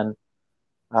rather than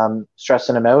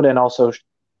stressing them out. And also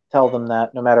tell them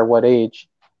that no matter what age,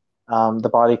 the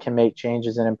body can make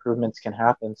changes and improvements can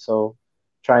happen. So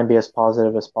try and be as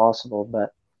positive as possible.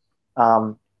 But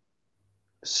um,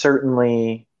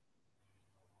 certainly,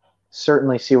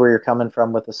 certainly see where you're coming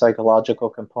from with the psychological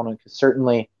component, because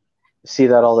certainly see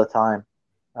that all the time.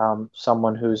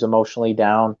 Someone who's emotionally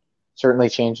down certainly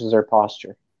changes their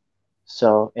posture.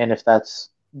 So, and if that's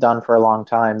done for a long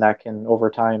time, that can over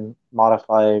time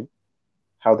modify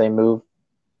how they move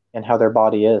and how their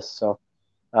body is. So,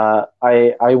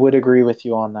 I would agree with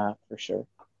you on that for sure.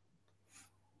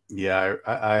 Yeah,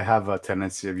 I have a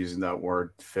tendency of using that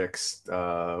word fixed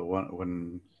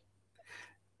when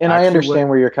And I actually what understand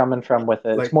where you're coming from with it.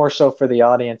 It's like more so for the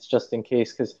audience, just in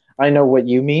case, because I know what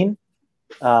you mean.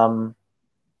 Um,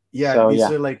 yeah, so these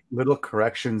yeah. are like little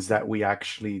corrections that we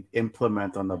actually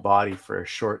implement on the body for a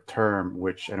short term,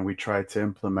 which and we try to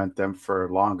implement them for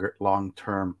a long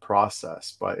term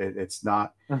process. But it's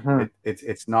not Hmm.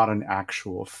 it's not an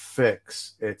actual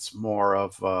fix. It's more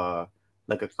of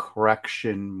like a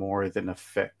correction more than a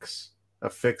fix. A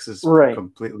fix is Right.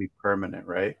 completely permanent,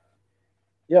 right?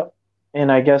 Yep. And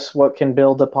I guess what can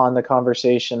build upon the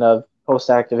conversation of post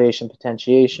activation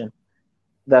potentiation,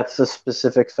 that's the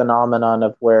specific phenomenon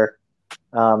of where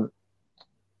um,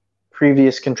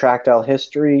 previous contractile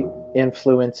history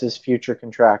influences future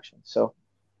contraction. So,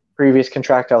 previous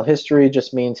contractile history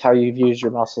just means how you've used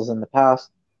your muscles in the past,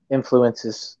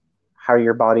 influences how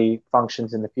your body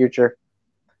functions in the future.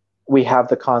 We have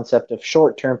the concept of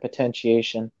short term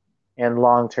potentiation and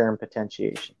long term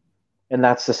potentiation. And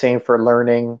that's the same for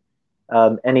learning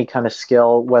any kind of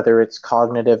skill, whether it's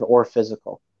cognitive or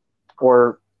physical,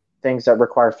 or things that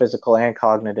require physical and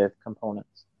cognitive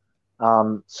components.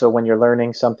 So when you're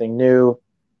learning something new,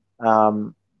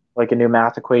 um, like a new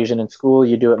math equation in school,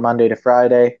 you do it Monday to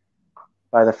Friday.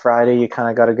 By the Friday, you kind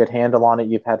of got a good handle on it.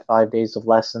 You've had 5 days of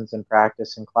lessons and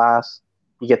practice in class.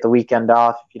 You get the weekend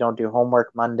off. If you don't do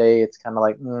homework Monday, it's kind of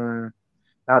like,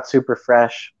 not super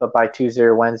fresh. But by Tuesday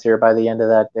or Wednesday or by the end of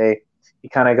that day, you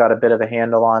kind of got a bit of a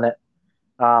handle on it.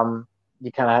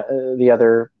 You kind of The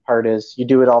other part is you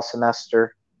do it all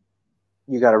semester.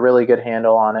 You got a really good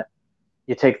handle on it.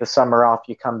 You take the summer off.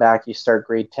 You come back. You start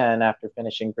grade 10 after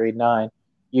finishing grade 9.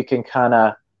 You can kind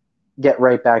of get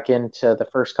right back into the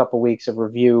first couple weeks of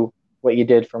review what you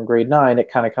did from grade 9.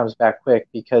 It kind of comes back quick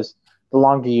because the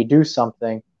longer you do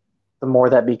something, the more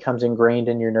that becomes ingrained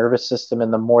in your nervous system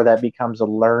and the more that becomes a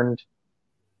learned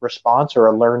response or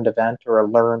a learned event or a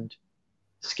learned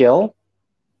skill.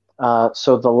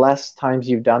 So the less times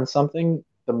you've done something,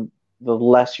 the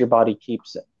less your body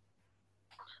keeps it.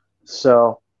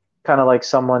 So kind of like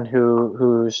someone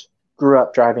who's grew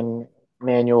up driving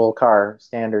manual car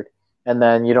standard, and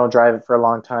then you don't drive it for a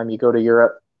long time. You go to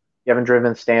Europe, you haven't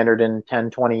driven standard in 10,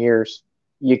 20 years.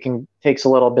 You can takes a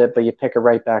little bit, but you pick it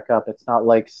right back up. It's not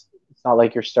like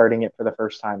you're starting it for the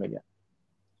first time again.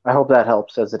 I hope that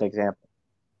helps as an example.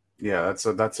 Yeah,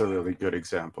 that's a really good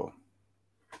example.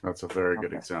 That's a very good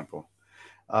Okay. example.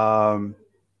 Um,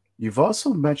 you've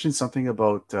also mentioned something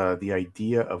about the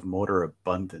idea of motor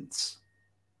abundance.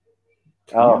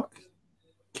 Can you Oh,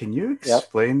 can you yep.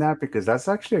 explain that, because that's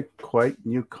actually a quite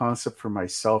new concept for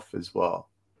myself as well.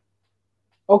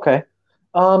 Okay.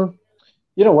 Um,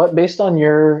 you know what? Based on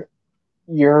your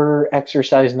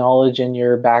exercise knowledge and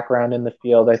your background in the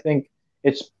field, I think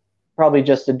it's probably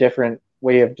just a different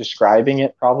way of describing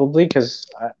it, probably, because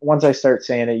once I start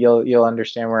saying it, you'll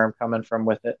understand where I'm coming from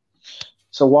with it.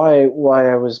 So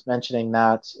why I was mentioning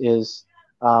that is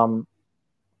um,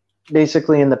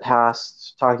 basically in the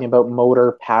past talking about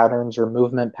motor patterns or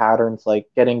movement patterns, like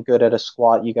getting good at a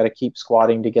squat, you got to keep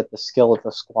squatting to get the skill of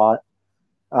the squat.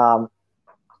 Um,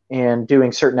 and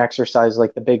doing certain exercises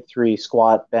like the big three: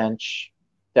 squat, bench,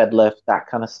 deadlift, that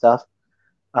kind of stuff.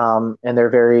 And they're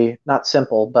very not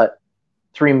simple, but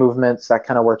three movements that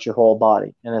kind of works your whole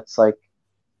body. And it's like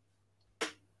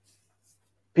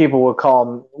people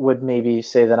would maybe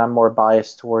say that I'm more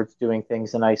biased towards doing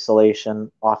things in isolation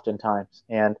oftentimes,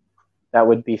 and that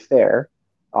would be fair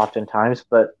oftentimes.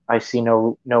 But I see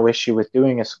no issue with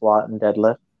doing a squat and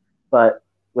deadlift. But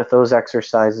with those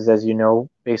exercises, as you know,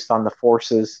 based on the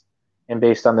forces and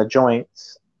based on the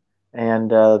joints and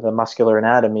the muscular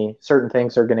anatomy, certain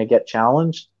things are going to get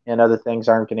challenged and other things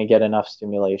aren't going to get enough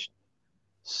stimulation.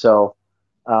 So,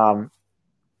 um,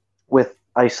 with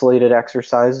isolated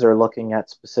exercises or looking at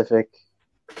specific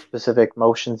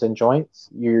motions and joints,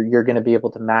 you're going to be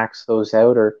able to max those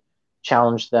out or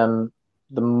challenge them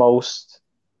the most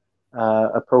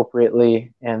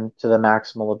appropriately and to the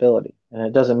maximal ability. And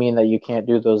it doesn't mean that you can't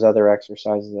do those other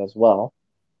exercises as well.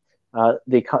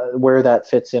 Where that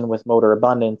fits in with motor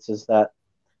abundance is that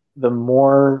the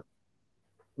more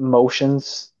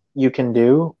motions you can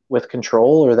do with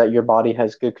control or that your body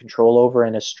has good control over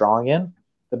and is strong in,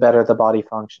 the better the body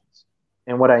functions.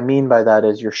 And what I mean by that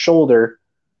is your shoulder,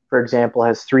 for example,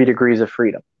 has 3 degrees of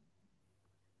freedom,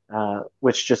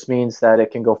 which just means that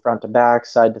it can go front to back,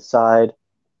 side to side,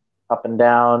 up and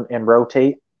down, and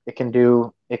rotate. It can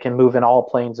move in all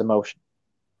planes of motion.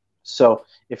 So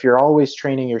if you're always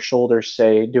training your shoulders,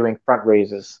 say doing front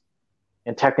raises,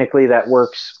 and technically that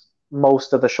works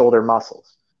most of the shoulder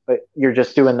muscles, but you're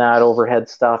just doing that overhead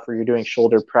stuff or you're doing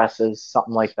shoulder presses,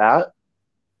 something like that.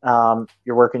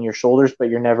 You're working your shoulders, but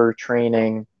you're never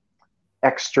training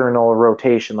external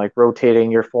rotation, like rotating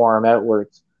your forearm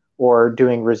outwards or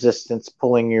doing resistance,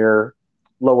 pulling your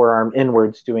lower arm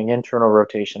inwards, doing internal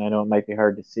rotation. I know it might be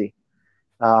hard to see.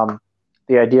 Um,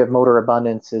 the idea of motor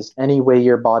abundance is any way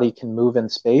your body can move in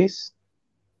space,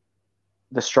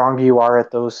 the stronger you are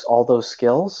at all those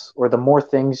skills, or the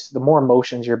more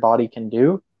motions your body can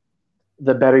do,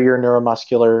 the better your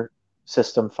neuromuscular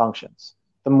system functions.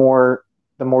 The more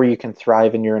the more you can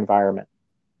thrive in your environment.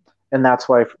 And that's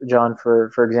why, John,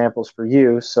 for examples for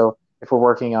you. So if we're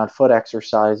working on foot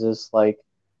exercises like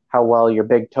how well your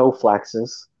big toe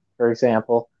flexes, for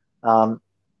example, um,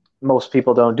 most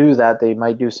people don't do that. They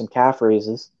might do some calf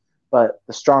raises, but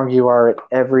the stronger you are at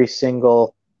every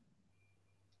single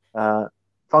uh,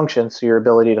 function, so your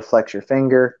ability to flex your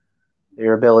finger,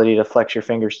 your ability to flex your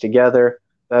fingers together,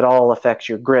 that all affects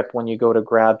your grip when you go to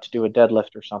grab to do a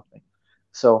deadlift or something.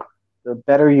 So the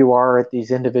better you are at these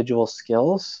individual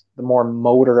skills, the more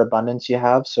motor abundance you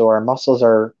have. So our muscles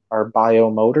are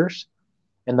biomotors,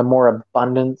 and the more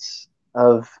abundance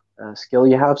of skill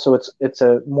you have. So it's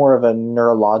a more of a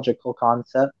neurological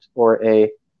concept or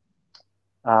a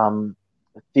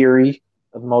theory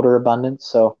of motor abundance.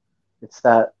 So it's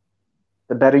that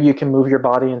the better you can move your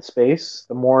body in space,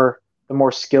 the more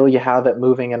skill you have at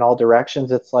moving in all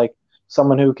directions. It's like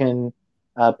someone who can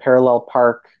parallel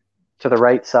park to the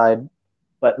right side,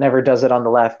 but never does it on the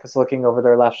left because looking over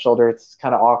their left shoulder, it's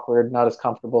kind of awkward, not as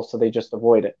comfortable, so they just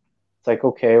avoid it. It's like,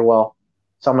 okay, well,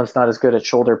 someone's not as good at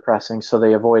shoulder pressing, so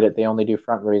they avoid it. They only do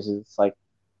front raises. It's like,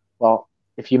 well,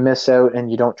 if you miss out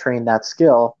and you don't train that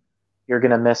skill, you're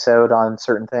going to miss out on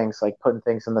certain things like putting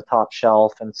things in the top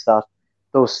shelf and stuff.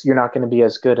 Those you're not going to be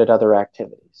as good at other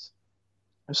activities.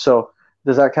 So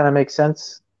does that kind of make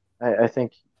sense? I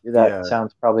think that Yeah,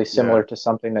 sounds probably yeah, similar to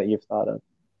something that you've thought of.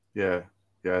 yeah,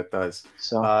 yeah, it does.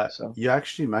 So You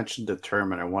actually mentioned the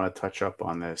term, and I want to touch up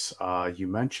on this. You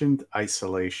mentioned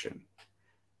isolation.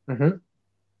 mhm.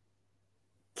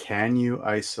 Can you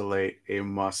isolate a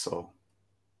muscle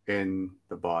in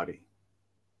the body?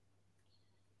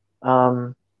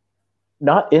 um,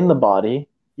 not in the body.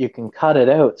 You can cut it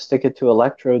out, stick it to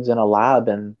electrodes in a lab,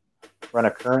 and run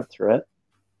a current through it,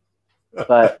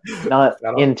 but not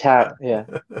that'll intact. Yeah,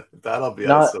 that'll be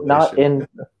not isolation. in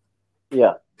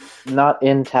yeah, not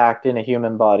intact in a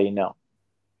human body. No,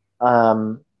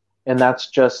 um, and that's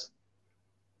just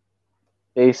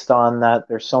based on that.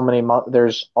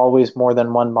 There's always more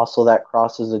than one muscle that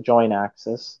crosses a joint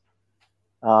axis.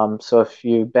 So if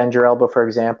you bend your elbow, for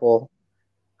example,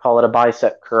 call it a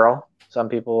bicep curl. Some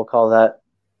people will call that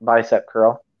bicep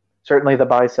curl. Certainly the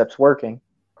biceps working,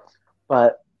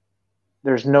 but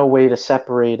there's no way to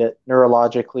separate it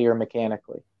neurologically or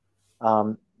mechanically.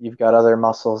 You've got other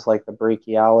muscles like the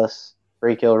brachial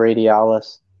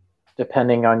radialis,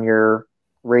 depending on your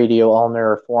radial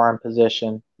ulnar or forearm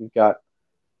position. You've got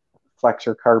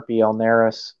flexor carpi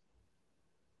ulnaris,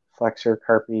 flexor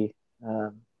carpi.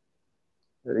 Um,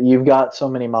 you've got so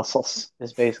many muscles,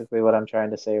 is basically what I'm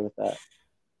trying to say with that.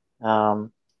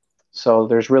 Um, so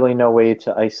there's really no way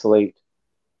to isolate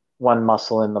one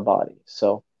muscle in the body.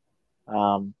 So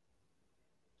um,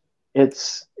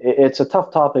 it's a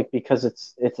tough topic because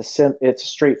it's a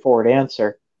straightforward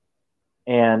answer,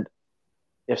 and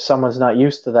if someone's not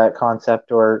used to that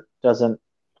concept or doesn't,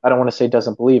 I don't want to say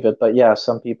doesn't believe it, but yeah,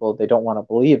 some people they don't want to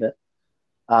believe it.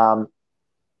 Um,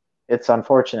 it's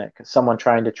unfortunate because someone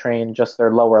trying to train just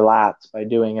their lower lats by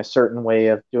doing a certain way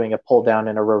of doing a pull down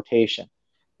in a rotation,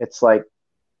 it's like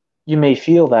you may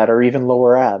feel that, or even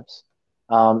lower abs.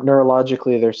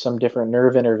 Neurologically, there's some different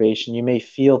nerve innervation. You may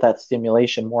feel that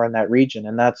stimulation more in that region,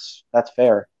 and that's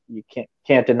fair. You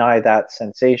can't deny that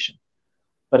sensation,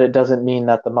 but it doesn't mean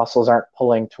that the muscles aren't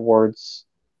pulling towards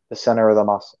the center of the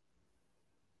muscle.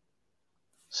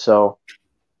 So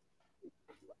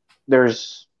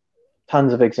there's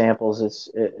tons of examples.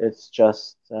 It's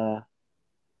just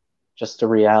a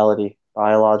reality,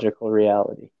 biological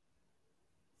reality.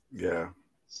 Yeah,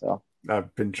 So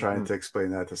I've been trying mhm. to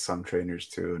explain that to some trainers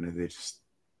too, and they just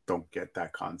don't get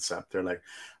that concept. They're like,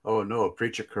 "Oh no, a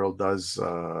preacher curl does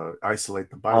isolate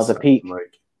the The bicep." I'm peak,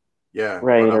 like, "Yeah," but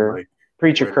right? I'm Or like,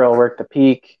 preacher "Wait a curl minute." work the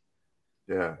peak.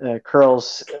 Yeah,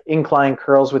 Curls, incline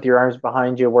curls with your arms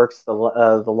behind you works the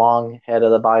long head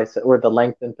of the bicep, or the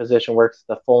lengthened position works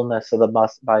the fullness of the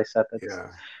bicep.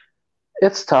 yeah,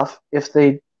 It's tough if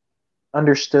they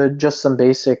understood just some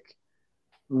basic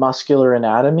muscular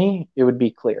anatomy, it would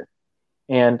be clear.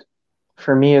 And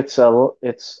for me, it's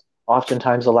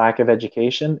oftentimes a lack of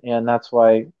education, and that's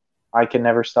why I can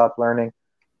never stop learning.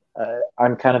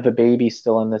 I'm kind of a baby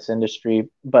still in this industry,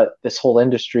 but this whole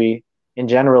industry in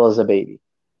general is a baby.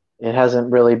 It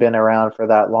hasn't really been around for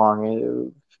that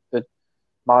long. The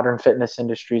modern fitness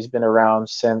industry has been around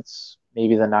since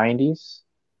maybe the 90s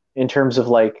in terms of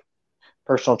like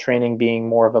personal training being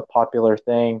more of a popular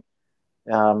thing.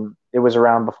 It was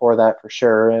around before that for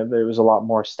sure. There was a lot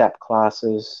more step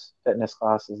classes, fitness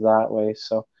classes that way.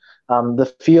 So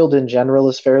the field in general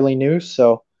is fairly new.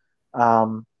 So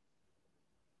um,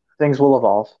 things will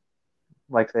evolve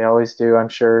like they always do. I'm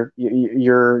sure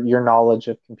your knowledge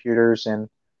of computers and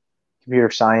computer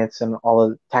science and all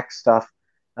of the tech stuff,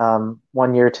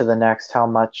 one year to the next, how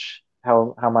much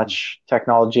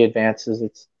technology advances.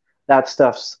 It's that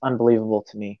stuff's unbelievable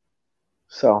to me.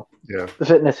 So yeah, the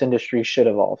fitness industry should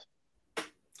evolve.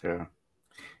 yeah.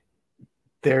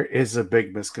 There is a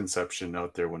big misconception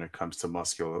out there when it comes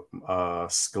to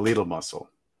skeletal muscle.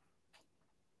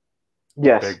 A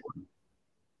Yes, big one.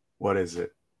 What is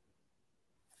it?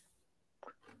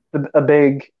 a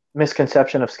big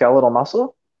misconception of skeletal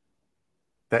muscle.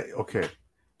 That okay?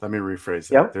 Let me rephrase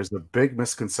that. Yep, There's a big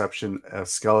misconception of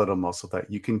skeletal muscle that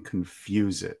you can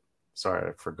confuse it. Sorry,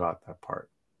 I forgot that part.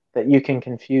 that you can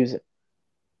confuse it.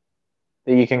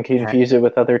 That you can Can't confuse it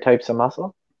with other types of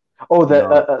muscle. Oh, that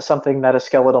no, something that a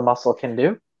skeletal muscle can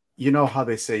do. you know how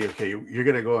they say, okay, you're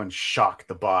gonna go and shock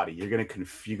the body. You're gonna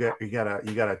you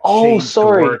gotta Oh, change the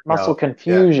sorry, muscle workout. Yeah,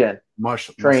 confusion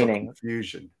muscle training.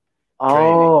 confusion training.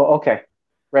 Oh, okay.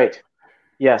 Right.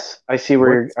 Yes, What's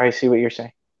I see what you're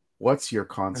saying. what's your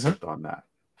Hmm. concept on that?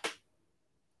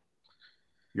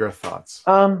 Your thoughts?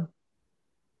 Um,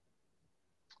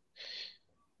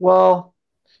 well,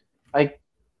 I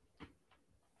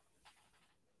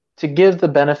to give the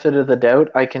benefit of the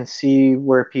doubt, I can see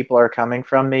where people are coming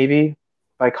from maybe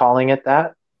by calling it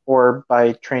that or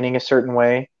by training a certain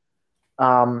way.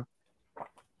 Um,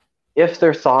 if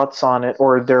their thoughts on it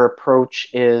or their approach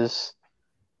is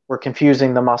we're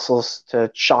confusing the muscles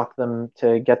to shock them,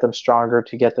 to get them stronger,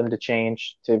 to get them to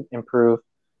change, to improve.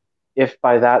 If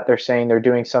by that they're saying they're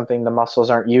doing something the muscles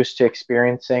aren't used to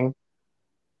experiencing,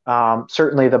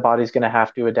 certainly the body's going to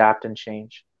have to adapt and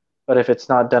change. But if it's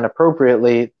not done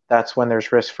appropriately, that's when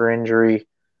there's risk for injury.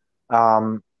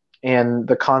 Um, and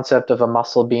the concept of a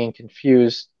muscle being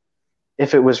confused,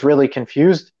 if it was really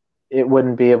confused, it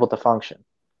wouldn't be able to function.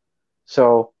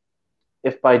 So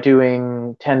if by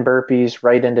doing 10 burpees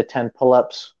right into 10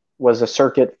 pull-ups was a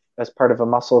circuit as part of a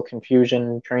muscle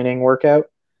confusion training workout,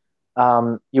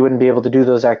 you wouldn't be able to do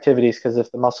those activities because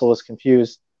if the muscle was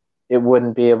confused, it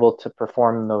wouldn't be able to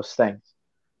perform those things.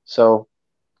 So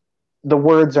the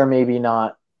words are maybe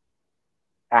not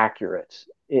accurate.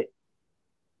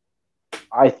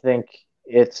 I think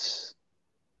it's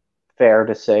fair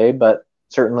to say, but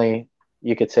certainly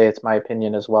you could say it's my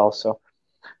opinion as well. So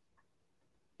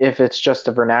if it's just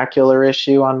a vernacular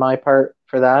issue on my part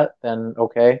for that, then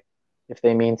okay. If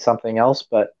they mean something else,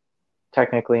 but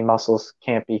technically muscles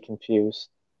can't be confused.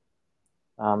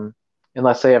 Um,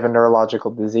 Unless they have a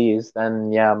neurological disease,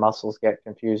 then yeah, muscles get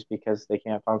confused because they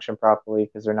can't function properly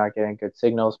because they're not getting good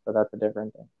signals, but that's a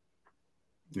different thing.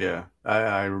 Yeah,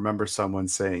 I remember someone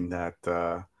saying that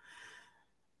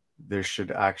there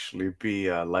should actually be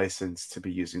a license to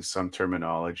be using some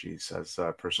terminologies as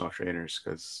personal trainers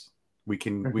because we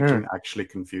Hmm. can actually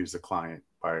confuse the client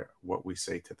by what we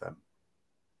say to them.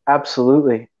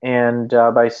 Absolutely. And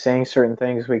by saying certain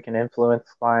things, we can influence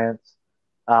clients.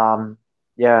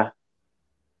 Yeah,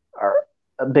 our,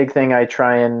 a big thing I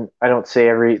don't say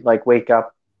every, like, wake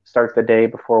up, start the day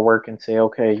before work and say,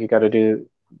 okay, you got to do,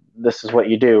 this is what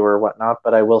you do or whatnot.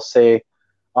 But I will say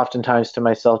oftentimes to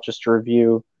myself just to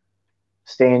review,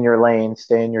 stay in your lane,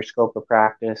 stay in your scope of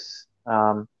practice.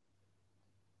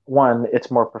 One,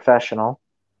 it's more professional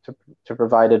to, to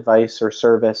provide advice or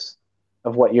service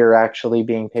of what you're actually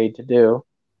being paid to do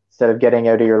instead of getting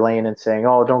out of your lane and saying,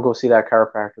 oh, don't go see that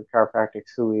chiropractor, chiropractic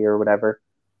suey or whatever,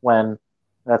 when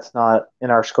that's not in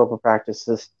our scope of practice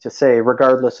to say,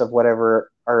 regardless of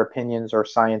whatever our opinions or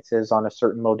science is on a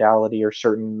certain modality or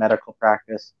certain medical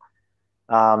practice.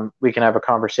 We can have a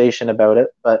conversation about it,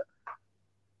 but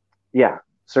yeah,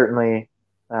 certainly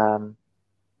um,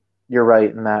 you're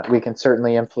right in that we can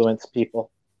certainly influence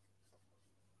people.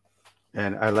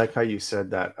 And I like how you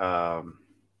said that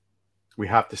we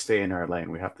have to stay in our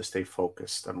lane. We have to stay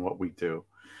focused on what we do.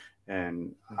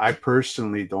 And I Mm-hmm.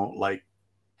 personally don't like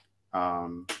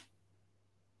um,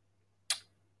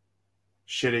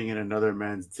 shitting in another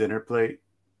man's dinner plate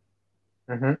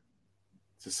Mm-hmm.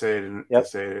 to Yep.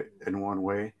 say it in one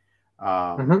way.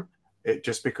 Um, Mm-hmm. it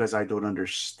just because I don't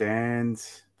understand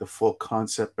the full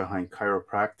concept behind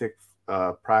chiropractic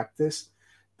practice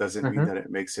doesn't mean Mm-hmm. that it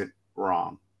makes it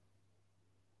wrong.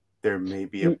 There may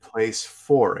be a place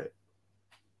for it.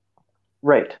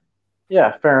 Right.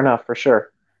 Yeah, fair enough for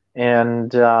sure.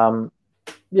 And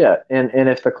yeah, and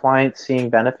if the client's seeing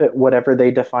benefit, whatever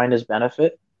they define as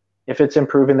benefit, if it's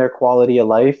improving their quality of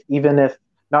life, even if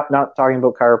not talking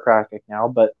about chiropractic now,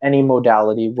 but any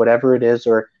modality, whatever it is,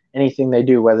 or anything they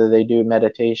do, whether they do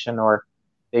meditation or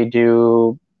they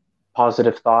do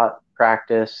positive thought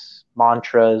practice,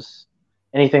 mantras,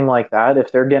 anything like that,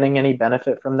 if they're getting any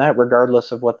benefit from that,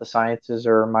 regardless of what the science is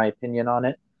or my opinion on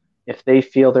it, if they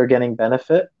feel they're getting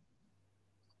benefit,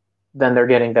 then they're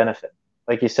getting benefit.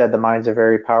 Like you said, the mind's a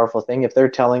very powerful thing. If they're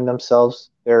telling themselves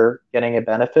they're getting a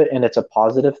benefit and it's a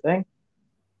positive thing,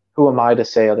 who am I to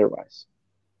say otherwise?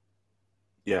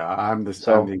 Yeah, I'm the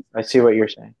So I exact see same what way. you're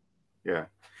saying. Yeah.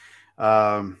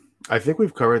 I think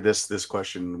we've covered this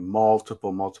question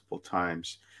multiple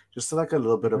times. Just like a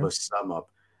little bit of Hmm. a sum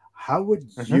up, how would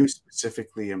Hmm. you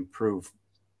specifically improve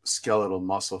skeletal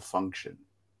muscle function?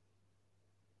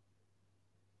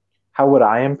 How would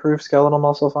I improve skeletal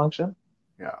muscle function?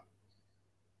 Yeah.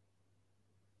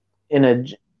 In a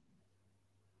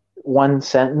one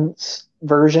sentence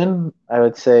version, I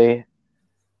would say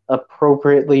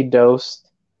appropriately dosed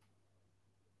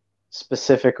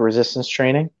specific resistance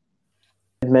training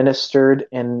administered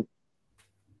in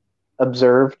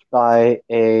observed by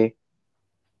a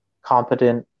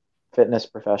competent fitness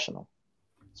professional,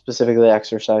 specifically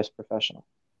exercise professional.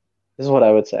 This is what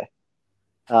I would say.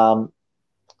 Um,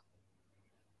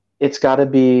 it's got to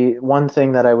be one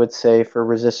thing that I would say for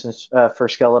resistance for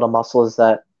skeletal muscle is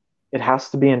that it has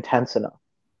to be intense enough.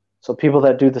 So people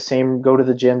that do the same, go to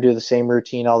the gym, do the same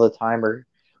routine all the time,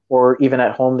 or even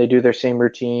at home they do their same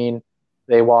routine.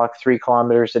 They walk 3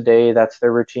 kilometers a day. That's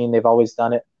their routine. They've always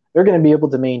done it. They're going to be able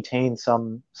to maintain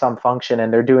some function,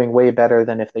 and they're doing way better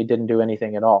than if they didn't do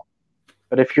anything at all.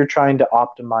 But if you're trying to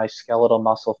optimize skeletal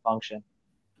muscle function,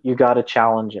 you got to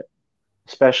challenge it,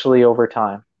 especially over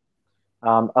time.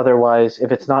 Otherwise,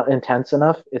 if it's not intense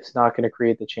enough, it's not going to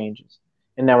create the changes.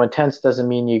 And now, intense doesn't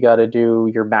mean you got to do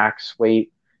your max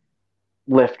weight,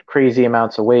 lift crazy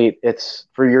amounts of weight. It's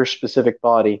for your specific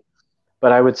body.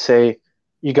 But I would say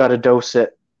you got to dose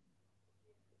it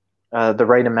the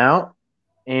right amount,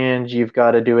 and you've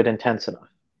got to do it intense enough.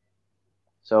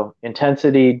 So,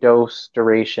 intensity, dose,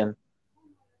 duration,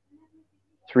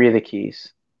 three of the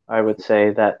keys. I would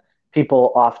say that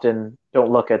people often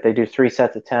don't look at. They do 3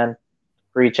 sets of 10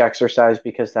 for each exercise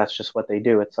because that's just what they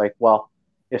do. It's like, well,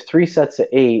 if 3 sets of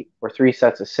 8 or 3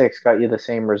 sets of 6 got you the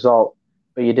same result,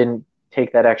 but you didn't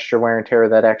take that extra wear and tear,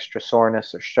 that extra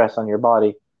soreness or stress on your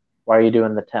body, why are you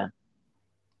doing the 10?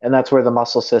 And that's where the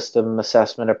muscle system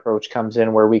assessment approach comes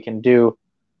in, where we can do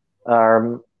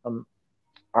our, um,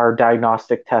 our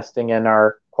diagnostic testing and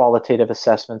our qualitative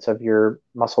assessments of your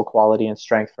muscle quality and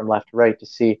strength from left to right to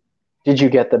see, did you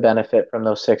get the benefit from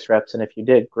those 6 reps? And if you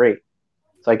did, great.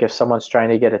 It's like if someone's trying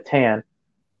to get a tan,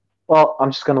 well,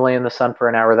 I'm just going to lay in the sun for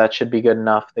an hour. That should be good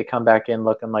enough. They come back in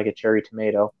looking like a cherry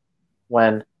tomato.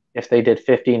 When if they did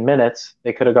 15 minutes,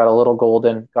 they could have got a little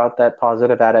golden, got that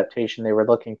positive adaptation they were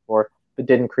looking for, but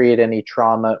didn't create any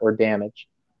trauma or damage.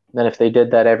 And then if they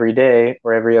did that every day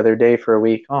or every other day for a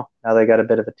week, oh, now they got a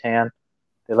bit of a tan.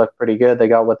 They look pretty good. They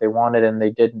got what they wanted, and they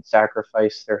didn't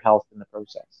sacrifice their health in the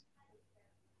process.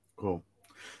 Cool.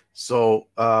 So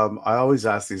I always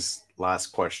ask these last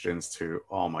questions to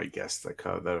all my guests that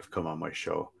have come on my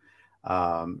show.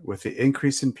 With the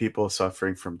increase in people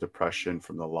suffering from depression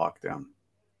from the lockdown,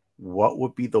 what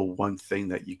would be the one thing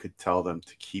that you could tell them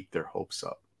to keep their hopes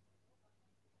up?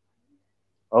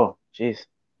 Oh, geez,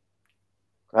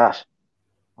 gosh,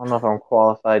 I don't know if I'm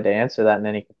qualified to answer that in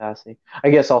any capacity.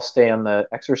 I guess I'll stay on the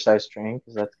exercise training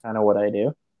because that's kind of what I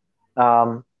do.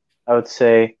 Um, I would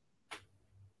say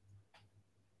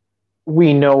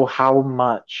we know how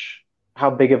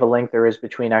big of a link there is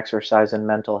between exercise and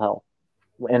mental health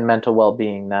and mental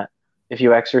well-being. That if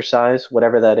you exercise,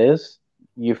 whatever that is,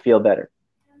 you feel better.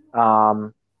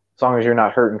 As long as you're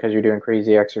not hurting because you're doing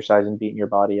crazy exercise and beating your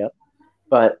body up.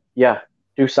 But yeah,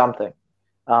 do something.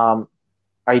 Um,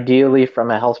 Ideally, from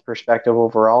a health perspective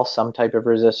overall, some type of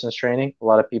resistance training. A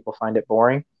lot of people find it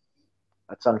boring.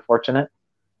 That's unfortunate.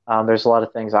 There's a lot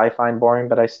of things I find boring,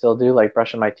 but I still do, like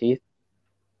brushing my teeth.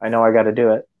 I know I got to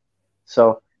do it.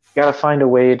 So you got to find a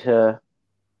way to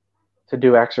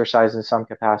do exercise in some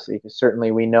capacity, because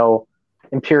certainly we know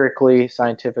empirically,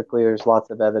 scientifically, there's lots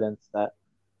of evidence that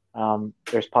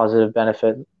there's positive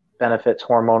benefits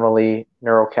hormonally,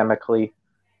 neurochemically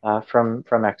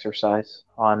from exercise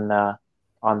on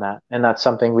that, and that's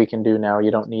something we can do now.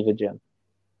 You don't need a gym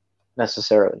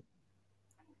necessarily.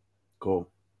 Cool.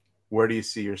 Where do you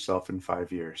see yourself in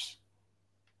 5 years?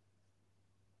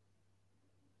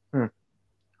 Hmm.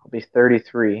 I'll be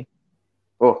 33.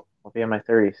 Oh, I'll be in my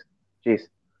 30s. Jeez.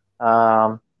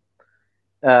 Um,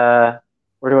 uh,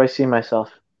 where do I see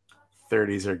myself?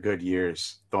 30s are good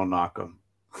years. Don't knock them.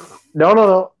 No, no,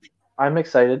 no. I'm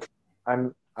excited.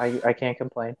 I can't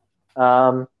complain.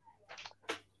 Um,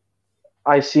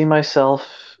 I see myself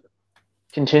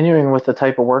continuing with the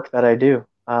type of work that I do.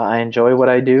 I enjoy what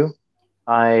I do.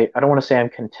 I don't want to say I'm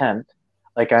content.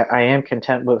 Like I am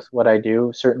content with what I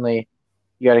do. Certainly,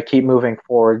 you got to keep moving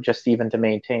forward just even to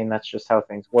maintain. That's just how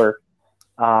things work.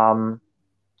 Um,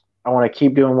 I want to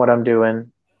keep doing what I'm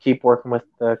doing, keep working with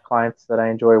the clients that I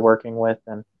enjoy working with,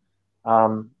 and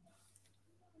um,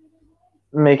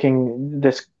 making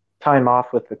this time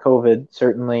off with the COVID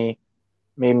certainly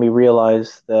made me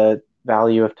realize the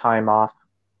value of time off.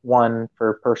 One,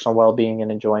 for personal well being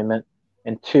and enjoyment,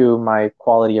 and two, my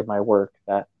quality of my work,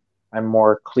 that I'm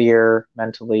more clear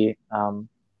mentally.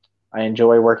 I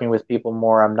enjoy working with people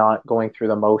more. I'm not going through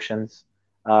the motions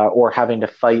or having to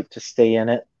fight to stay in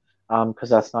it because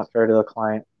that's not fair to the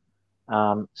client.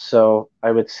 So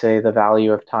I would say the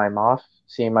value of time off,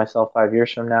 seeing myself 5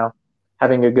 years from now,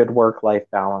 having a good work life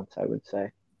balance, I would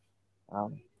say,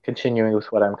 continuing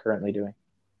with what I'm currently doing,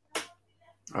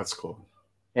 That's cool.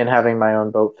 and having my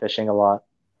own boat, fishing a lot.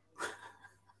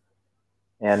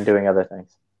 and doing other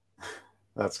things.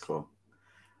 That's cool.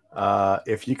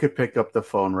 If you could pick up the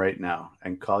phone right now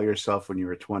and call yourself when you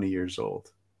were 20 years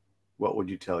old, what would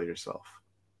you tell yourself?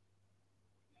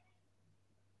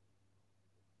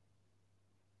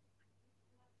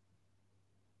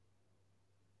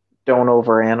 Don't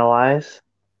overanalyze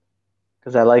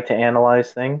because I like to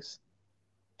analyze things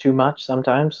too much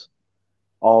sometimes.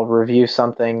 I'll review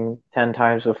something 10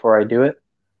 times before I do it.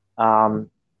 Um,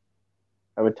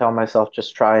 I would tell myself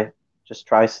just try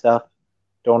stuff.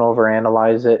 Don't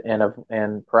overanalyze it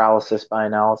and paralysis by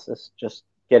analysis. Just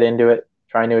get into it.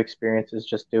 Try new experiences.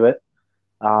 Just do it.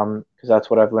 Because that's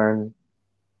what I've learned.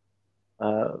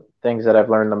 Uh, Things that I've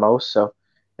learned the most. So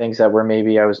things that were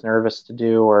maybe I was nervous to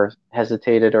do or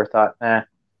hesitated or thought,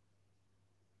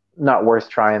 not worth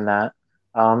trying that.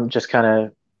 Just kind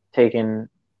of taking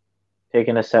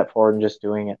taking a step forward and just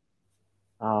doing it.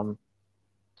 Um,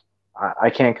 I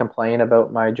can't complain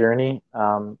about my journey.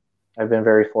 I've been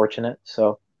very fortunate.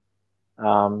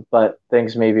 But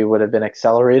things maybe would have been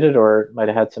accelerated or might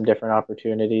have had some different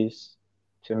opportunities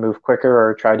to move quicker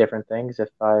or try different things if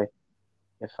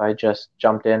I just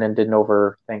jumped in and didn't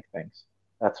overthink things.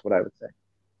 That's what I would say.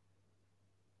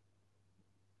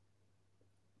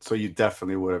 So you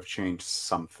definitely would have changed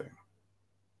something.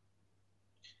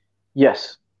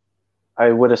 Yes,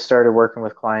 I would have started working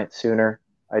with clients sooner.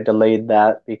 I delayed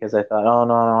that because I thought, oh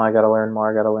no, I got to learn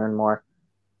more, I got to learn more,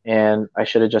 and I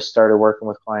should have just started working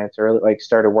with clients early, like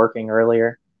started working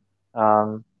earlier.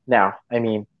 Now, I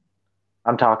mean,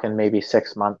 I'm talking maybe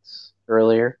 6 months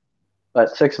earlier,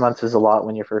 but 6 months is a lot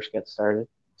when you first get started.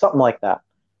 Something like that.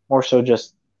 More so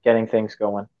just getting things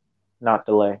going, not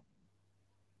delay.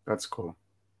 That's cool.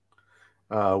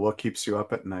 What keeps you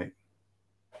up at night?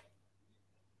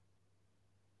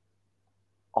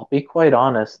 I'll be quite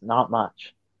honest, not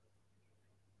much.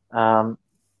 Um,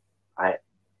 I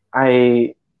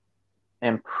I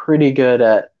am pretty good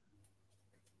at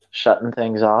shutting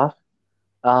things off,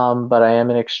 but I am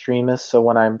an extremist. So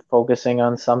when I'm focusing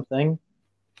on something,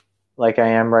 like I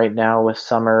am right now with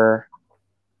summer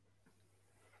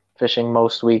fishing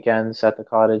most weekends at the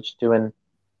cottage, doing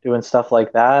stuff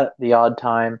like that, the odd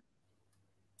time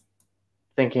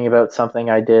thinking about something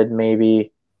I did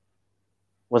maybe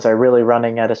was I really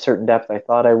running at a certain depth I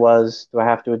thought I was? Do I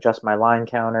have to adjust my line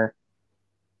counter?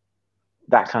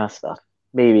 That kind of stuff.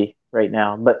 Maybe right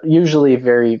now, but usually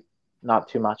very not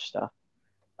too much stuff.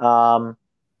 Um,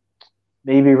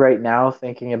 Maybe right now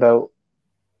thinking about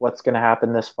what's going to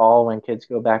happen this fall when kids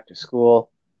go back to school.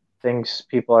 Things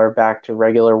people are back to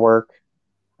regular work.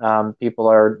 People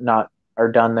are not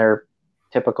are done their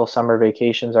typical summer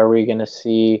vacations. Are we going to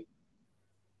see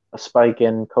a spike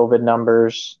in COVID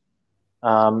numbers,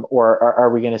 or are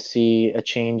we going to see a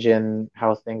change in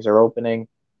how things are opening?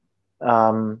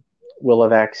 Um, will a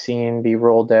vaccine be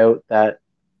rolled out that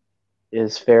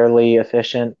is fairly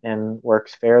efficient and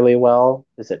works fairly well?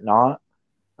 Is it not?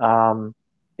 Um,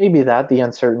 Maybe that the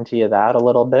uncertainty of that a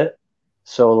little bit.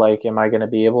 So, like, am I going to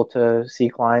be able to see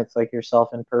clients like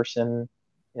yourself in person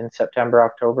in September,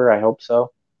 October? I hope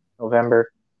so.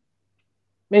 November.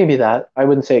 Maybe that. I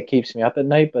wouldn't say it keeps me up at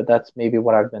night, but that's maybe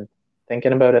what I've been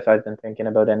thinking about if I've been thinking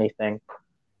about anything.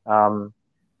 Um,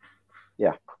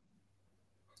 yeah.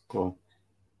 Cool.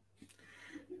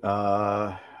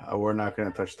 Uh, we're not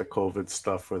going to touch the COVID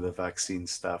stuff or the vaccine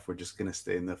stuff. We're just going to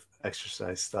stay in the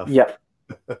exercise stuff Yep.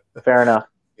 Fair enough.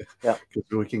 Yep.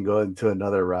 because we can go into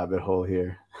another rabbit hole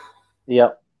here.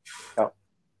 Yep. Yep.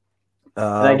 And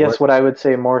I Where guess what I would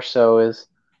say more so is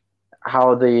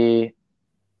how the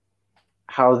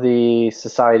how the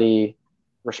society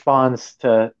responds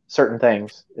to certain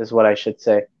things is what I should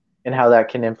say, and how that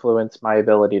can influence my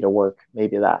ability to work.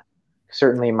 Maybe that.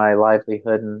 Certainly, my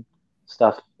livelihood and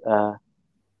stuff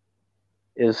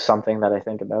is something that I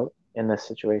think about in this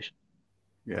situation.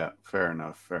 Yeah, fair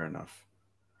enough. Fair enough.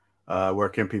 Where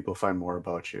can people find more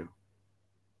about you?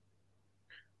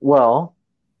 Well,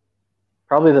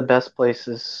 probably the best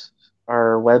places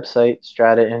our website,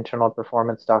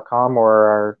 stratainternalperformance.com, or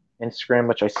our Instagram,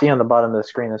 which I see on the bottom of the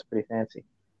screen is pretty fancy.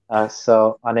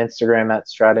 So on Instagram at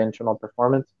Strata Internal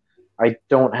Performance. I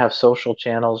don't have social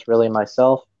channels really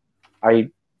myself. I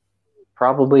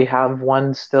probably have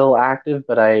one still active,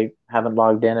 but I haven't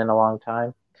logged in a long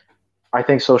time. I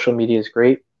think social media is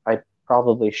great. I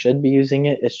probably should be using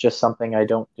it. It's just something I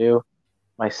don't do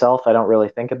myself. I don't really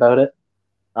think about it.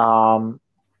 Um,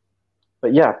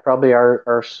 but yeah, probably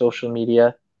our social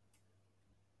media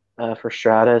for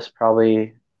Strata is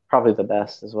probably the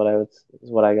best is what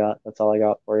I got. That's all I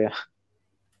got for you.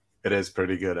 It is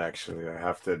pretty good, actually. I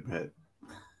have to admit.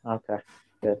 Okay,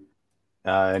 good.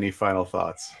 Any final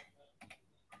thoughts?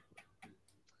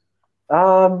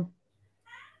 Um,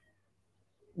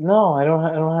 no, I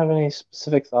don't have any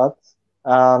specific thoughts.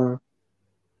 It's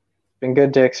been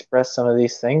good to express some of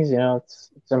these things. You know,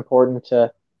 it's important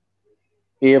to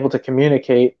be able to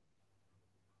communicate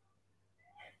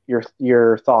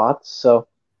your thoughts. So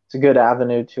it's a good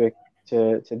avenue to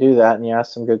do that. And you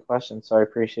asked some good questions, so I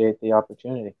appreciate the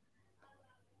opportunity.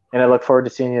 And I look forward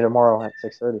to seeing you tomorrow at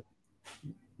 6:30.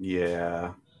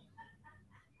 Yeah,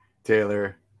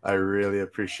 Taylor, I really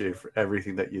appreciate for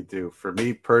everything that you do for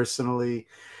me personally,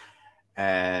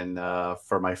 and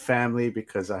for my family,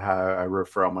 because I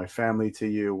refer all my family to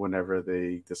you whenever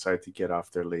they decide to get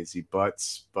off their lazy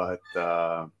butts. But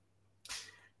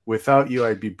without you,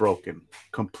 I'd be broken,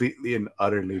 completely and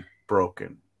utterly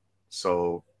broken.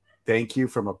 So thank you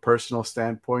from a personal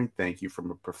standpoint. Thank you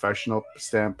from a professional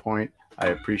standpoint. I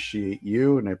appreciate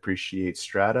you, and I appreciate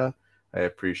Strata. I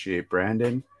appreciate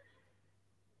Brandon.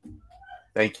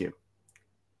 Thank you.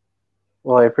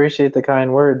 Well, I appreciate the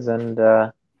kind words, and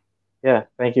yeah,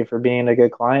 thank you for being a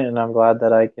good client. And I'm glad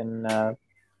that I can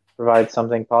provide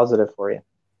something positive for you.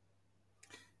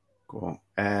 Cool.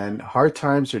 And hard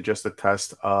times are just a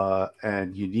test.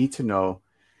 And you need to know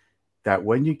that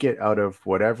when you get out of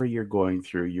whatever you're going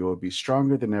through, you will be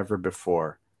stronger than ever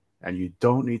before. And you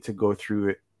don't need to go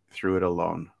through it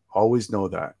alone. Always know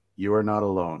that you are not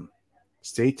alone.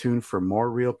 Stay tuned for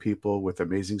more real people with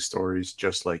amazing stories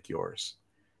just like yours.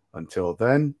 Until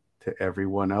then, to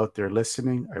everyone out there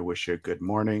listening, I wish you a good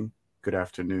morning, good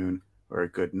afternoon, or a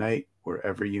good night,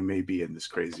 wherever you may be in this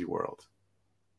crazy world.